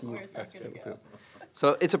come back to you, Professor Philippou.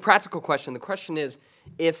 So it's a practical question. The question is,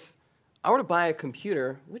 if I were to buy a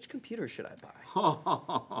computer, which computer should I buy?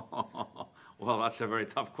 Well, that's a very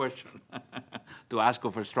tough question to ask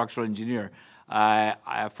of a structural engineer.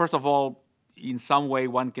 First of all, in some way,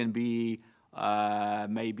 one can be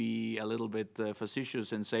maybe a little bit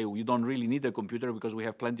facetious and say, well, you don't really need a computer because we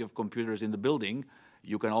have plenty of computers in the building.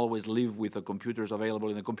 You can always live with the computers available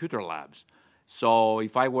in the computer labs. So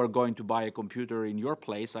if I were going to buy a computer in your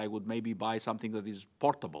place, I would maybe buy something that is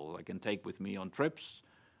portable. I can take with me on trips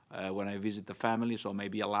when I visit the family, so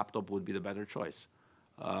maybe a laptop would be the better choice.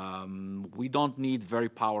 We don't need very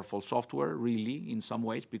powerful software, really, in some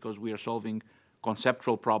ways, because we are solving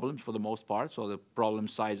conceptual problems for the most part, so the problem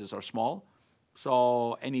sizes are small.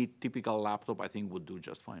 So any typical laptop, I think, would do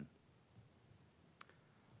just fine.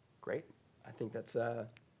 Great. I think that's a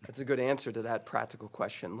good answer to that practical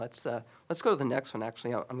question. Let's go to the next one.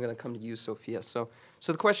 Actually, I'm going to come to you, Sophia. So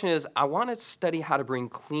the question is, I want to study how to bring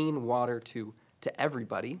clean water to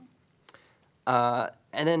everybody, and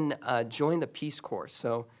then join the Peace Corps.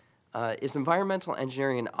 So is environmental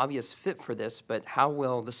engineering an obvious fit for this, but how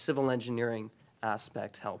will the civil engineering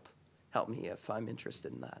aspect help me if I'm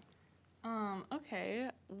interested in that? Okay,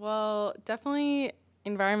 well, definitely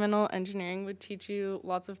environmental engineering would teach you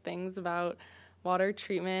lots of things about water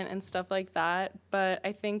treatment and stuff like that, but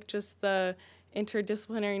I think just the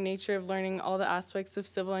interdisciplinary nature of learning all the aspects of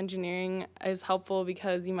civil engineering is helpful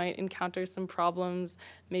because you might encounter some problems.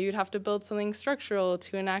 Maybe you'd have to build something structural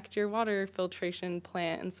to enact your water filtration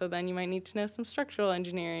plant, and so then you might need to know some structural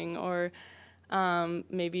engineering, or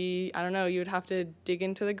maybe, I don't know, you would have to dig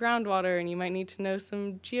into the groundwater and you might need to know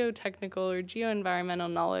some geotechnical or geoenvironmental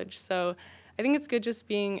knowledge. So I think it's good just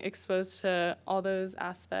being exposed to all those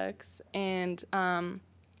aspects. And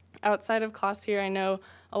outside of class here, I know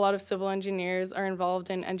a lot of civil engineers are involved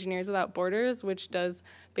in Engineers Without Borders, which does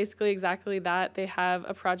basically exactly that. They have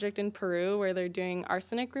a project in Peru where they're doing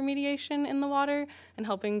arsenic remediation in the water and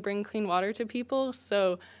helping bring clean water to people.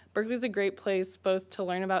 So Berkeley's a great place both to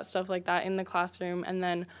learn about stuff like that in the classroom and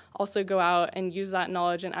then also go out and use that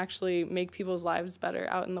knowledge and actually make people's lives better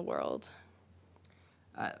out in the world.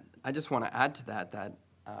 I just want to add to that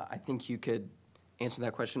I think you could answer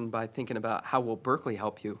that question by thinking about how will Berkeley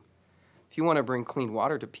help you. If you want to bring clean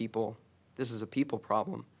water to people, this is a people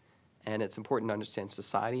problem, and it's important to understand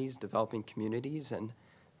societies, developing communities, and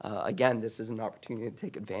again, this is an opportunity to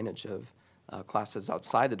take advantage of classes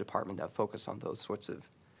outside the department that focus on those sorts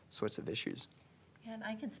of issues. And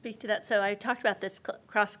I can speak to that. So I talked about this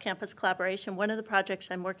cross-campus collaboration. One of the projects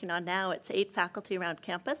I'm working on now, it's 8 faculty around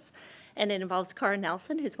campus, and it involves Cara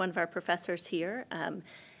Nelson, who's one of our professors here,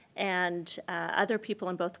 and other people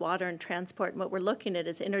in both water and transport. And what we're looking at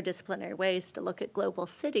is interdisciplinary ways to look at global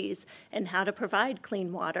cities and how to provide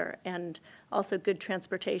clean water and also good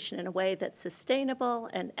transportation in a way that's sustainable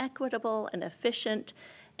and equitable and efficient.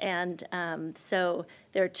 And so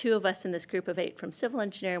there are 2 of us in this group of 8 from civil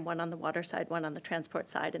engineering, 1 on the water side, 1 on the transport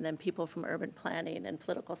side, and then people from urban planning and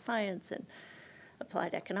political science and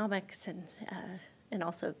applied economics and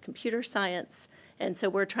also computer science. And so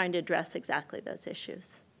we're trying to address exactly those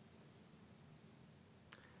issues.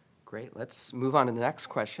 Great. Let's move on to the next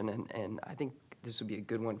question, and I think this would be a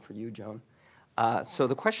good one for you, Joan. So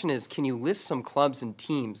the question is, can you list some clubs and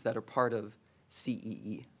teams that are part of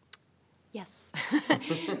CEE? Yes.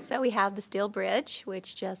 So we have the Steel Bridge,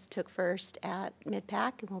 which just took first at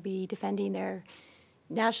Mid-Pac and will be defending their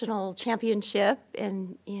national championship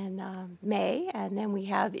in May. And then we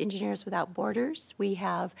have Engineers Without Borders. We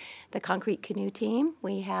have the Concrete Canoe team.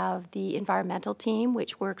 We have the environmental team,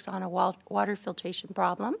 which works on a water filtration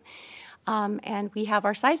problem. And we have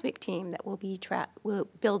our seismic team that will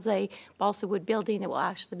builds a balsa wood building that will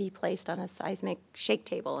actually be placed on a seismic shake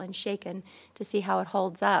table and shaken to see how it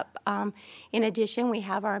holds up. In addition, we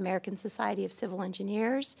have our American Society of Civil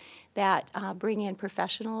Engineers that bring in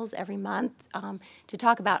professionals every month to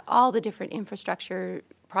talk about all the different infrastructure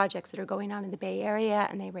projects that are going on in the Bay Area,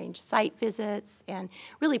 and they arrange site visits and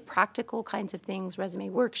really practical kinds of things, resume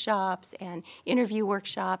workshops and interview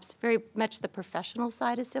workshops, very much the professional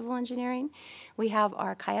side of civil engineering. We have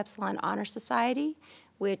our Chi Epsilon Honor Society,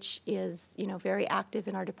 which is, very active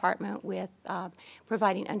in our department with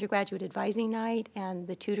providing undergraduate advising night and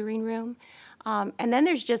the tutoring room. And then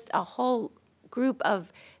there's just a whole group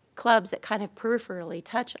of clubs that kind of peripherally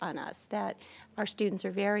touch on us that our students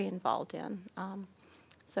are very involved in.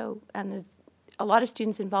 And there's a lot of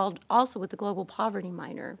students involved also with the Global Poverty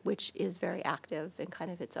Minor, which is very active and kind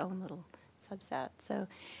of its own little subset. So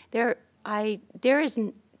there is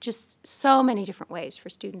just so many different ways for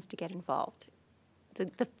students to get involved.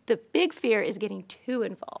 The big fear is getting too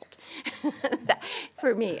involved.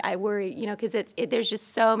 For me, I worry, because there's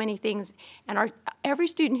just so many things, and every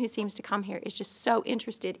student who seems to come here is just so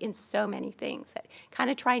interested in so many things that kind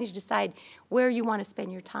of trying to decide where you want to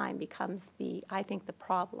spend your time becomes I think the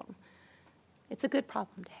problem. It's a good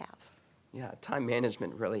problem to have. Yeah, time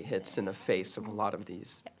management really hits in the face of a lot of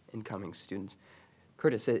these incoming students.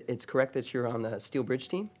 Curtis, it's correct that you're on the Steel Bridge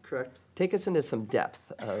team? Correct. Take us into some depth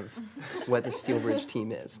of what the Steel Bridge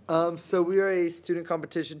team is. So we are a student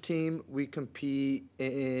competition team. We compete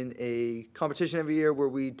in a competition every year where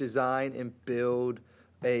we design and build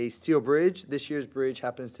a steel bridge. This year's bridge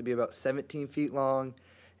happens to be about 17 feet long,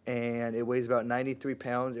 and it weighs about 93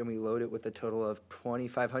 pounds, and we load it with a total of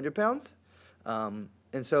 2,500 pounds. And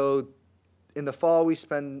so in the fall, we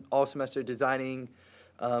spend all semester designing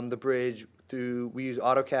the bridge. We use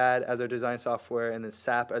AutoCAD as our design software and then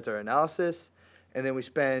SAP as our analysis. And then we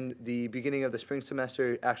spend the beginning of the spring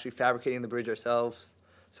semester actually fabricating the bridge ourselves.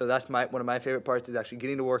 So that's one of my favorite parts, is actually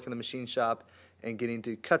getting to work in the machine shop and getting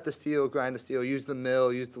to cut the steel, grind the steel, use the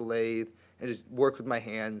mill, use the lathe, and just work with my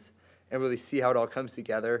hands and really see how it all comes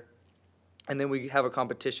together. And then we have a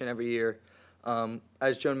competition every year.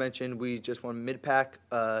 As Joan mentioned, we just won Mid-Pac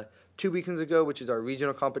 2 weekends ago, which is our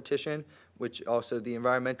regional competition, which also the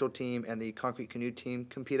environmental team and the concrete canoe team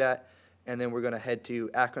compete at. And then we're going to head to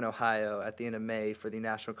Akron, Ohio at the end of May for the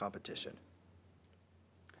national competition.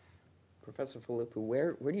 Professor Filippo,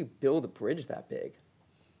 where do you build a bridge that big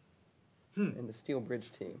in the Steel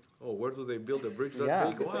Bridge team? Oh, where do they build a bridge that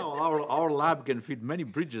Yeah. big? Well, our lab can fit many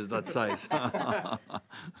bridges that size.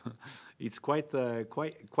 It's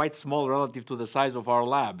quite small relative to the size of our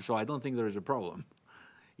lab, so I don't think there is a problem.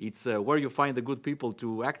 It's where you find the good people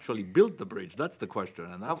to actually build the bridge. That's the question.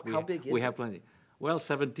 And that's How big is we have it? plenty. Well,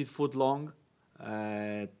 70 foot long,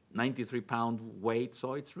 93-pound weight,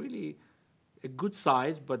 so it's really a good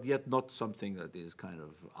size, but yet not something that is kind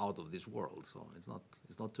of out of this world. So it's not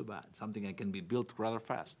too bad. Something that can be built rather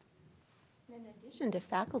fast. In addition to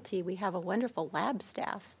faculty, we have a wonderful lab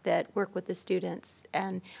staff that work with the students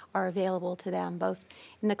and are available to them both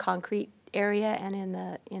in the concrete area and in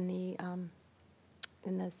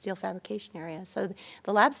the steel fabrication area. So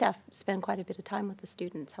the lab staff spend quite a bit of time with the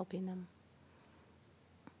students, helping them.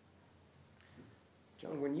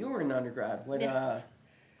 Joan, when you were an undergrad, Yes.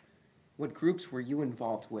 what groups were you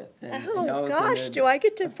involved with? And Oh, as gosh, do I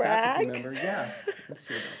get to a faculty brag? member, yeah, let's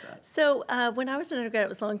hear about that. So when I was an undergrad, it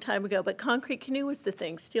was a long time ago, but concrete canoe was the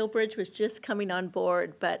thing. Steel Bridge was just coming on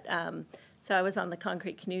board, but so I was on the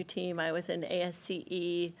concrete canoe team. I was in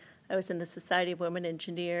ASCE. I was in the Society of Women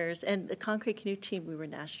Engineers. And the concrete canoe team, we were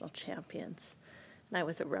national champions. And I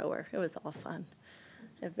was a rower. It was all fun.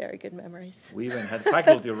 I have very good memories. We even had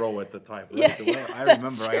faculty row at the time. Right? Yeah, Well, I that's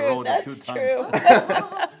remember true, I rowed a few that's times. true.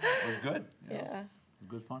 It was good. Yeah.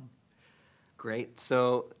 Good fun. Great.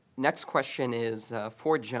 So next question is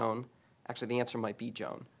for Joan. Actually, the answer might be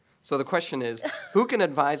Joan. So the question is, who can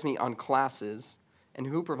advise me on classes, and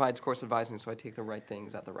who provides course advising so I take the right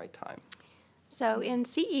things at the right time? So in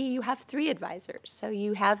CE, you have 3 advisors. So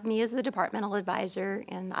you have me as the departmental advisor,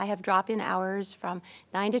 and I have drop-in hours from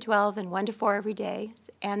 9 to 12 and 1 to 4 every day.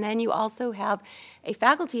 And then you also have a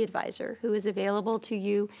faculty advisor who is available to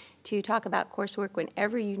you to talk about coursework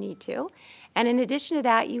whenever you need to. And in addition to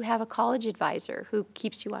that, you have a college advisor who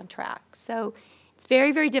keeps you on track. So it's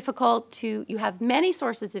very, very difficult you have many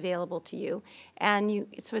sources available to you, and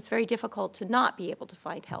so it's very difficult to not be able to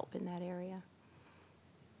find help in that area.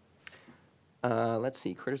 Let's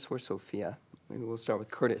see, Curtis or Sophia? Maybe we'll start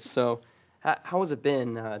with Curtis. So how has it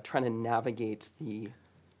been trying to navigate the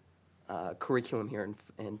curriculum here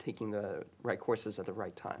and taking the right courses at the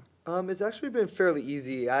right time? It's actually been fairly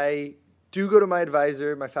easy. I do go to my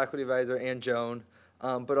advisor, my faculty advisor, and Joan,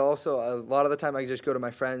 but also a lot of the time I just go to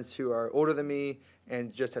my friends who are older than me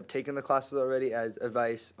and just have taken the classes already as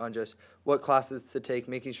advice on just what classes to take,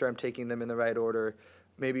 making sure I'm taking them in the right order,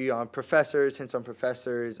 maybe on professors, hints on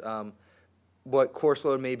professors, what course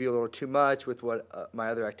load may be a little too much with what my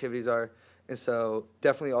other activities are. And so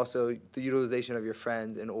definitely also the utilization of your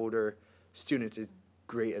friends and older students is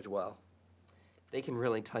great as well. They can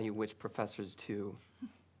really tell you which professors to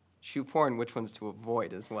shoot for and which ones to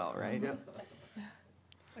avoid as well, right? Yep.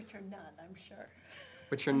 Which are none, I'm sure.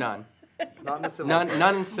 Which are none. Not in the civil.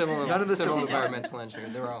 None in civil, None of the civil civil environmental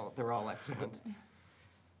engineering. They're all excellent.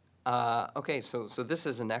 Okay, so this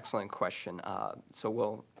is an excellent question. So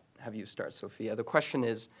we'll have you start, Sophia. The question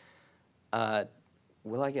is,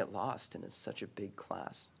 will I get lost in such a big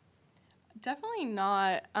class? Definitely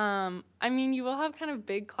not. I mean, you will have kind of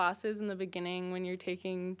big classes in the beginning when you're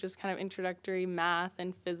taking just kind of introductory math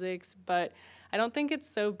and physics, but I don't think it's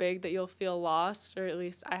so big that you'll feel lost, or at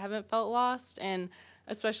least I haven't felt lost. And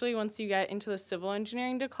especially once you get into the civil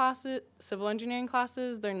engineering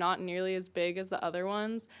classes, they're not nearly as big as the other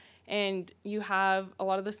ones. and you have a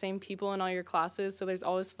lot of the same people in all your classes, so there's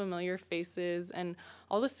always familiar faces, and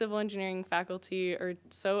all the civil engineering faculty are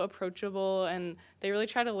so approachable, and they really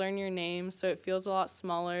try to learn your name, so it feels a lot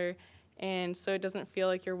smaller, and so it doesn't feel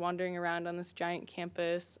like you're wandering around on this giant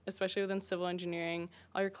campus, especially within civil engineering.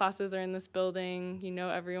 All your classes are in this building, you know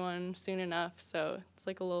everyone soon enough, so it's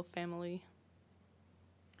like a little family.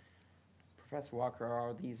 Professor Walker,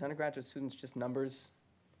 are these undergraduate students just numbers?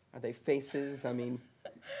 Are they faces? I mean,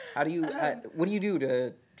 how do you, what do you do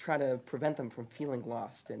to try to prevent them from feeling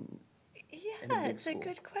lost? Yeah, it's a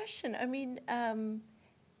good question. I mean,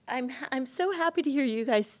 I'm so happy to hear you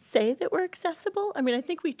guys say that we're accessible. I mean, I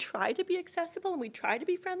think we try to be accessible and we try to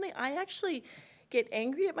be friendly. I actually get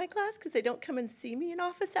angry at my class because they don't come and see me in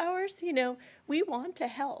office hours. You know, we want to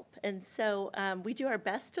help, and so we do our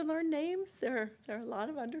best to learn names. There are a lot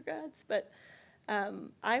of undergrads, but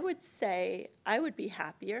I would say I would be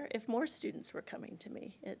happier if more students were coming to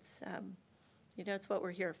me. It's you know, it's what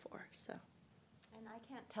we're here for. So. And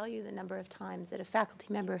I can't tell you the number of times that a faculty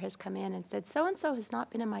member has come in and said, so-and-so has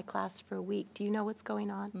not been in my class for a week. Do you know what's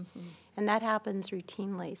going on? Mm-hmm. And that happens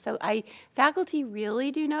routinely. So faculty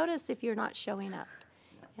really do notice if you're not showing up.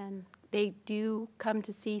 And they do come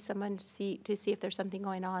to see someone to see if there's something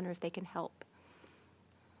going on or if they can help.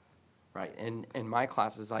 Right. And in my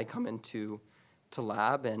classes, I come into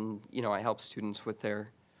lab and, you know, I help students with the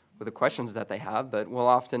questions that they have, but we'll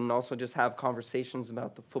often also just have conversations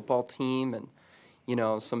about the football team and, you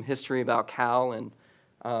know, some history about Cal, and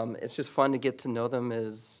it's just fun to get to know them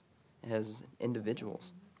as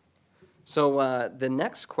individuals. So the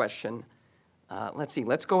next question,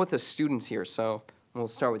 let's go with the students here. So we'll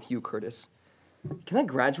start with you, Curtis. Can I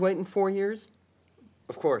graduate in 4 years?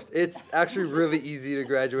 Of course. It's actually really easy to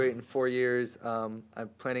graduate in 4 years. I'm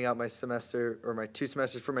planning out my semester, or my 2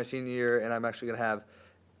 semesters for my senior year, and I'm actually going to have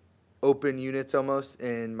open units almost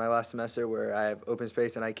in my last semester where I have open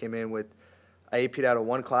space, and I AP'd out of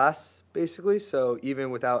 1 class, basically. So even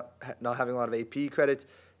without not having a lot of AP credits,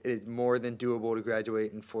 it is more than doable to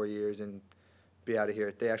graduate in 4 years and be out of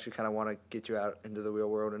here. They actually kind of want to get you out into the real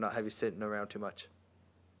world and not have you sitting around too much.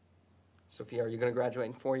 Sophia, are you going to graduate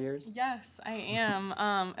in 4 years? Yes, I am.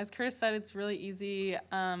 As Chris said, it's really easy.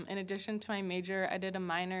 In addition to my major, I did a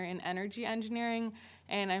minor in energy engineering,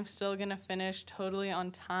 and I'm still going to finish totally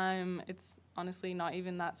on time. It's honestly not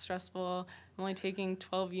even that stressful. I'm only taking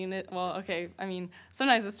 12 units. Well, okay, I mean,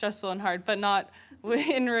 sometimes it's stressful and hard, but not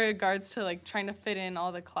in regards to like trying to fit in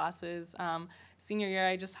all the classes. Senior year,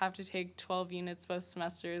 I just have to take 12 units both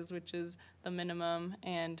semesters, which is the minimum,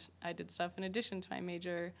 and I did stuff in addition to my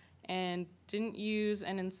major and didn't use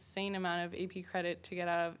an insane amount of AP credit to get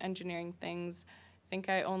out of engineering things. I think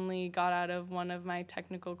I only got out of one of my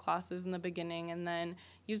technical classes in the beginning and then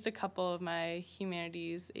used a couple of my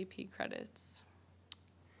humanities AP credits.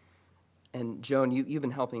 And Joan, you've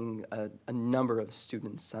been helping a number of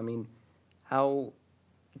students. I mean, how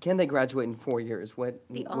can they graduate in 4 years?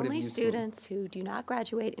 The only students who do not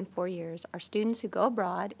graduate in 4 years are students who go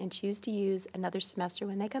abroad and choose to use another semester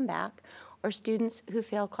when they come back, or students who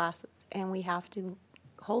fail classes, and we have to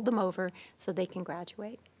hold them over so they can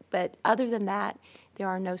graduate. But other than that, there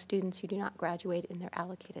are no students who do not graduate in their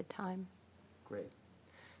allocated time. Great.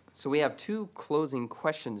 So we have 2 closing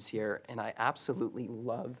questions here, and I absolutely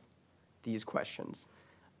love these questions.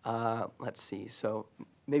 Let's see. So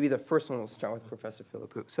maybe the first one, we'll start with Professor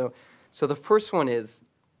Philippou. So the first one is,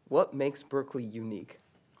 what makes Berkeley unique?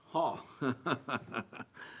 Oh.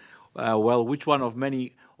 Well, which one of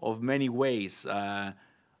many ways?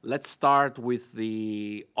 Let's start with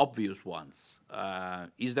the obvious ones.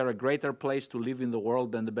 Is there a greater place to live in the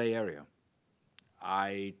world than the Bay Area?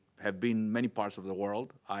 I have been many parts of the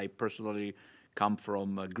world. I personally come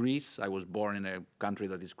from Greece. I was born in a country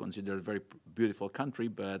that is considered a very beautiful country,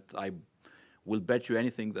 but I will bet you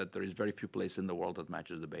anything that there is very few places in the world that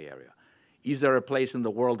matches the Bay Area. Is there a place in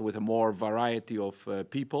the world with a more variety of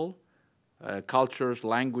people, cultures,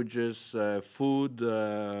 languages, food,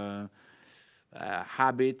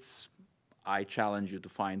 habits? I challenge you to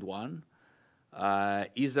find one.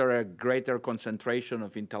 Is there a greater concentration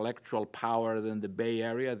of intellectual power than the Bay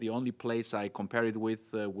Area? The only place I compare it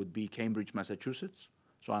with would be Cambridge, Massachusetts.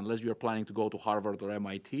 So unless you're planning to go to Harvard or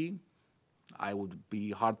MIT, I would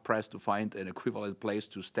be hard-pressed to find an equivalent place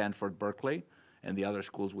to Stanford, Berkeley, and the other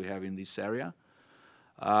schools we have in this area.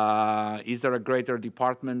 Is there a greater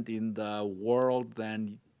department in the world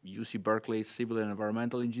than UC Berkeley Civil and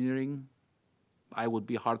Environmental Engineering? I would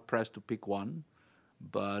be hard-pressed to pick one,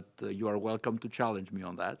 but you are welcome to challenge me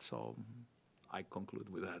on that, so I conclude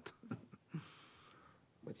with that.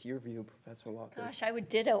 What's your view, Professor Walker? Gosh, I would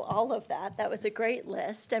ditto all of that. That was a great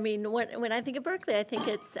list. I mean, when I think of Berkeley, I think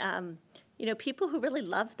it's, people who really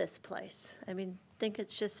love this place. I mean, I think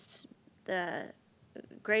it's just the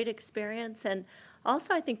great experience. And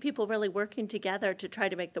also, I think people really working together to try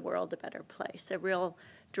to make the world a better place, a real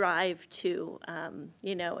drive to,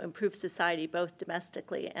 improve society both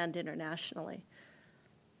domestically and internationally.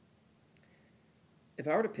 If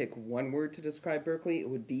I were to pick one word to describe Berkeley, it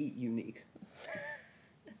would be unique.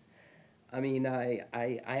 I mean,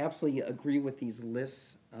 I absolutely agree with these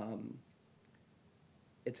lists.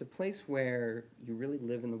 It's a place where you really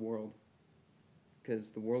live in the world,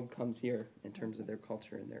 because the world comes here in terms of their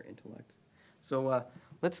culture and their intellect. So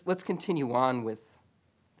let's continue on with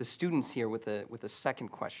the students here with a second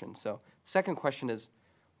question. So second question is,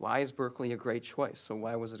 why is Berkeley a great choice? So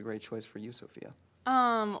why was it a great choice for you, Sophia?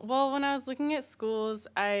 Well, when I was looking at schools,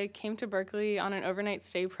 I came to Berkeley on an overnight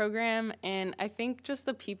stay program, and I think just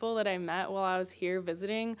the people that I met while I was here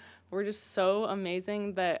visiting were just so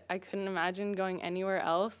amazing that I couldn't imagine going anywhere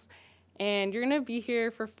else. And you're going to be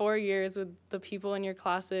here for 4 years with the people in your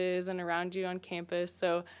classes and around you on campus.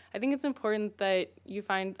 So I think it's important that you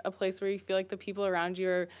find a place where you feel like the people around you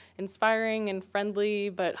are inspiring and friendly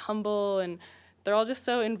but humble, and they're all just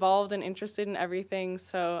so involved and interested in everything.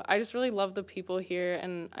 So I just really love the people here,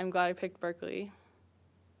 and I'm glad I picked Berkeley.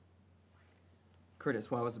 Curtis,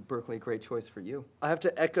 why was Berkeley a great choice for you? I have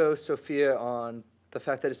to echo Sophia on the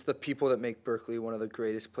fact that it's the people that make Berkeley one of the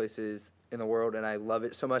greatest places in the world, and I love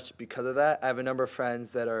it so much because of that. I have a number of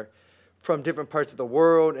friends that are from different parts of the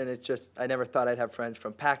world, and it's just, I never thought I'd have friends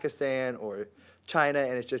from Pakistan or China,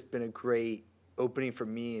 and it's just been a great opening for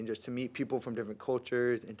me, and just to meet people from different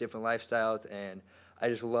cultures and different lifestyles. And I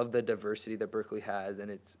just love the diversity that Berkeley has, and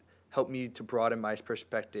it's helped me to broaden my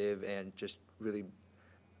perspective and just really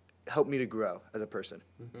helped me to grow as a person.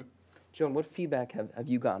 Mm-hmm. Joan, what feedback have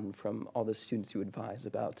you gotten from all the students you advise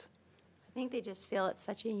about? I think they just feel it's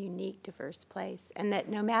such a unique, diverse place, and that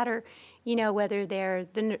no matter, whether they're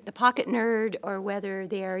the pocket nerd or whether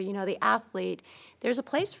they're, the athlete, there's a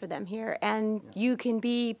place for them here, and you can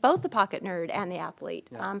be both the pocket nerd and the athlete,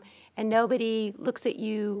 and nobody looks at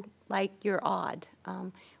you like you're odd,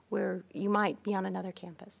 where you might be on another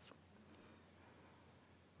campus.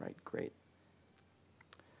 Right, great.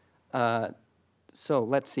 So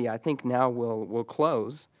let's see. I think now we'll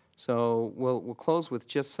close. So we'll close with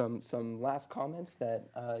just some last comments that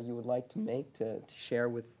you would like to make to share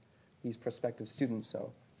with these prospective students.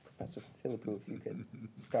 So, Professor Philippou, if you could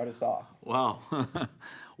start us off. Wow.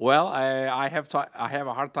 Well, I have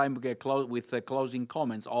a hard time with closing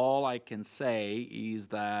comments. All I can say is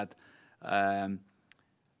that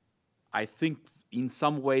I think in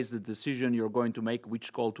some ways the decision you're going to make, which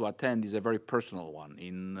school to attend, is a very personal one.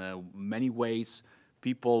 In many ways,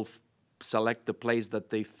 people select the place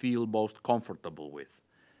that they feel most comfortable with.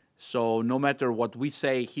 So no matter what we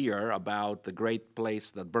say here about the great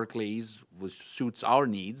place that Berkeley is, which suits our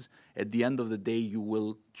needs, at the end of the day you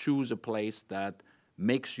will choose a place that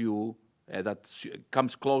makes you,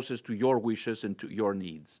 comes closest to your wishes and to your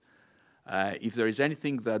needs. If there is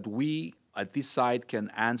anything that we at this side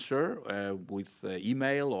can answer with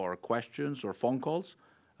email or questions or phone calls,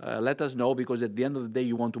 let us know, because at the end of the day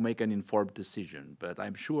you want to make an informed decision. But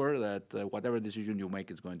I'm sure that whatever decision you make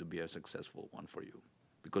is going to be a successful one for you,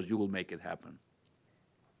 because you will make it happen.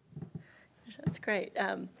 That's great.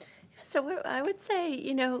 So I would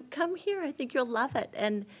say, come here. I think you'll love it.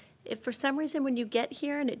 And if for some reason when you get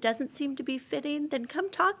here and it doesn't seem to be fitting, then come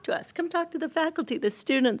talk to us. Come talk to the faculty, the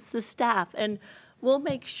students, the staff, and we'll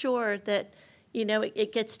make sure that,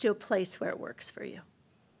 it gets to a place where it works for you.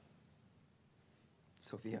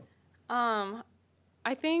 Sophia?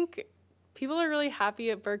 I think people are really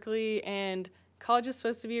happy at Berkeley, and college is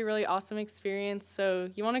supposed to be a really awesome experience, so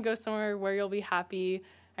you want to go somewhere where you'll be happy.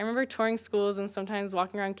 I remember touring schools and sometimes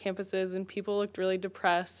walking around campuses, and people looked really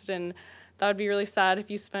depressed, and that would be really sad if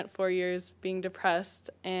you spent 4 years being depressed.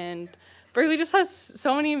 And Berkeley just has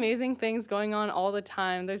so many amazing things going on all the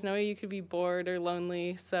time. There's no way you could be bored or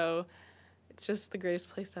lonely, so it's just the greatest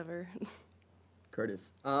place ever.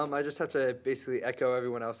 Curtis? I just have to basically echo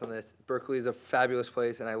everyone else on this. Berkeley is a fabulous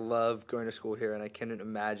place, and I love going to school here, and I couldn't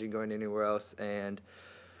imagine going anywhere else.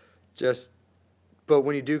 But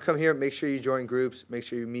when you do come here, make sure you join groups, make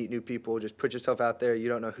sure you meet new people, just put yourself out there. You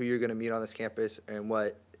don't know who you're going to meet on this campus and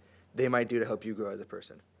what they might do to help you grow as a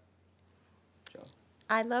person.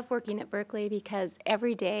 I love working at Berkeley because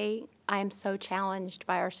every day I am so challenged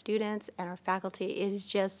by our students and our faculty. It is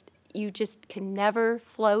just, you just can never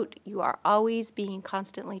float. You are always being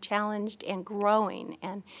constantly challenged and growing.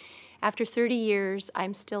 And after 30 years,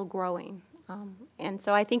 I'm still growing. And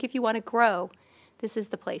so I think if you want to grow, this is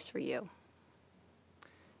the place for you.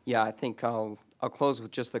 Yeah, I think I'll close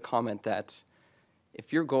with just the comment that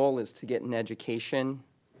if your goal is to get an education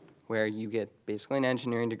where you get basically an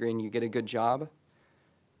engineering degree and you get a good job,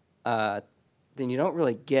 then you don't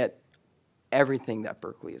really get everything that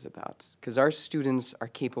Berkeley is about, because our students are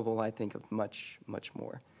capable, I think, of much, much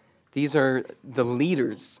more. These are the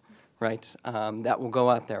leaders, right, that will go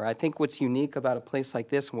out there. I think what's unique about a place like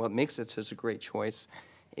this and what makes it such a great choice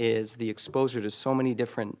is the exposure to so many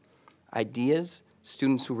different ideas,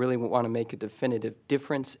 students who really want to make a definitive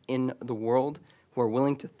difference in the world, who are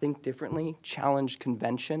willing to think differently, challenge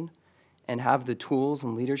convention, and have the tools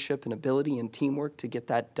and leadership and ability and teamwork to get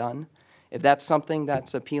that done. If that's something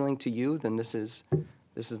that's appealing to you, then this is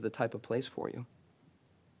the type of place for you.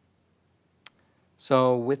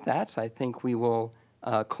 So with that, I think we will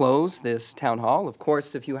close this town hall. Of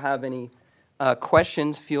course, if you have any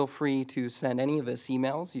questions, feel free to send any of us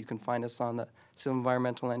emails. You can find us on the Civil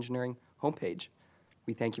Environmental Engineering homepage.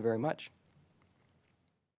 We thank you very much.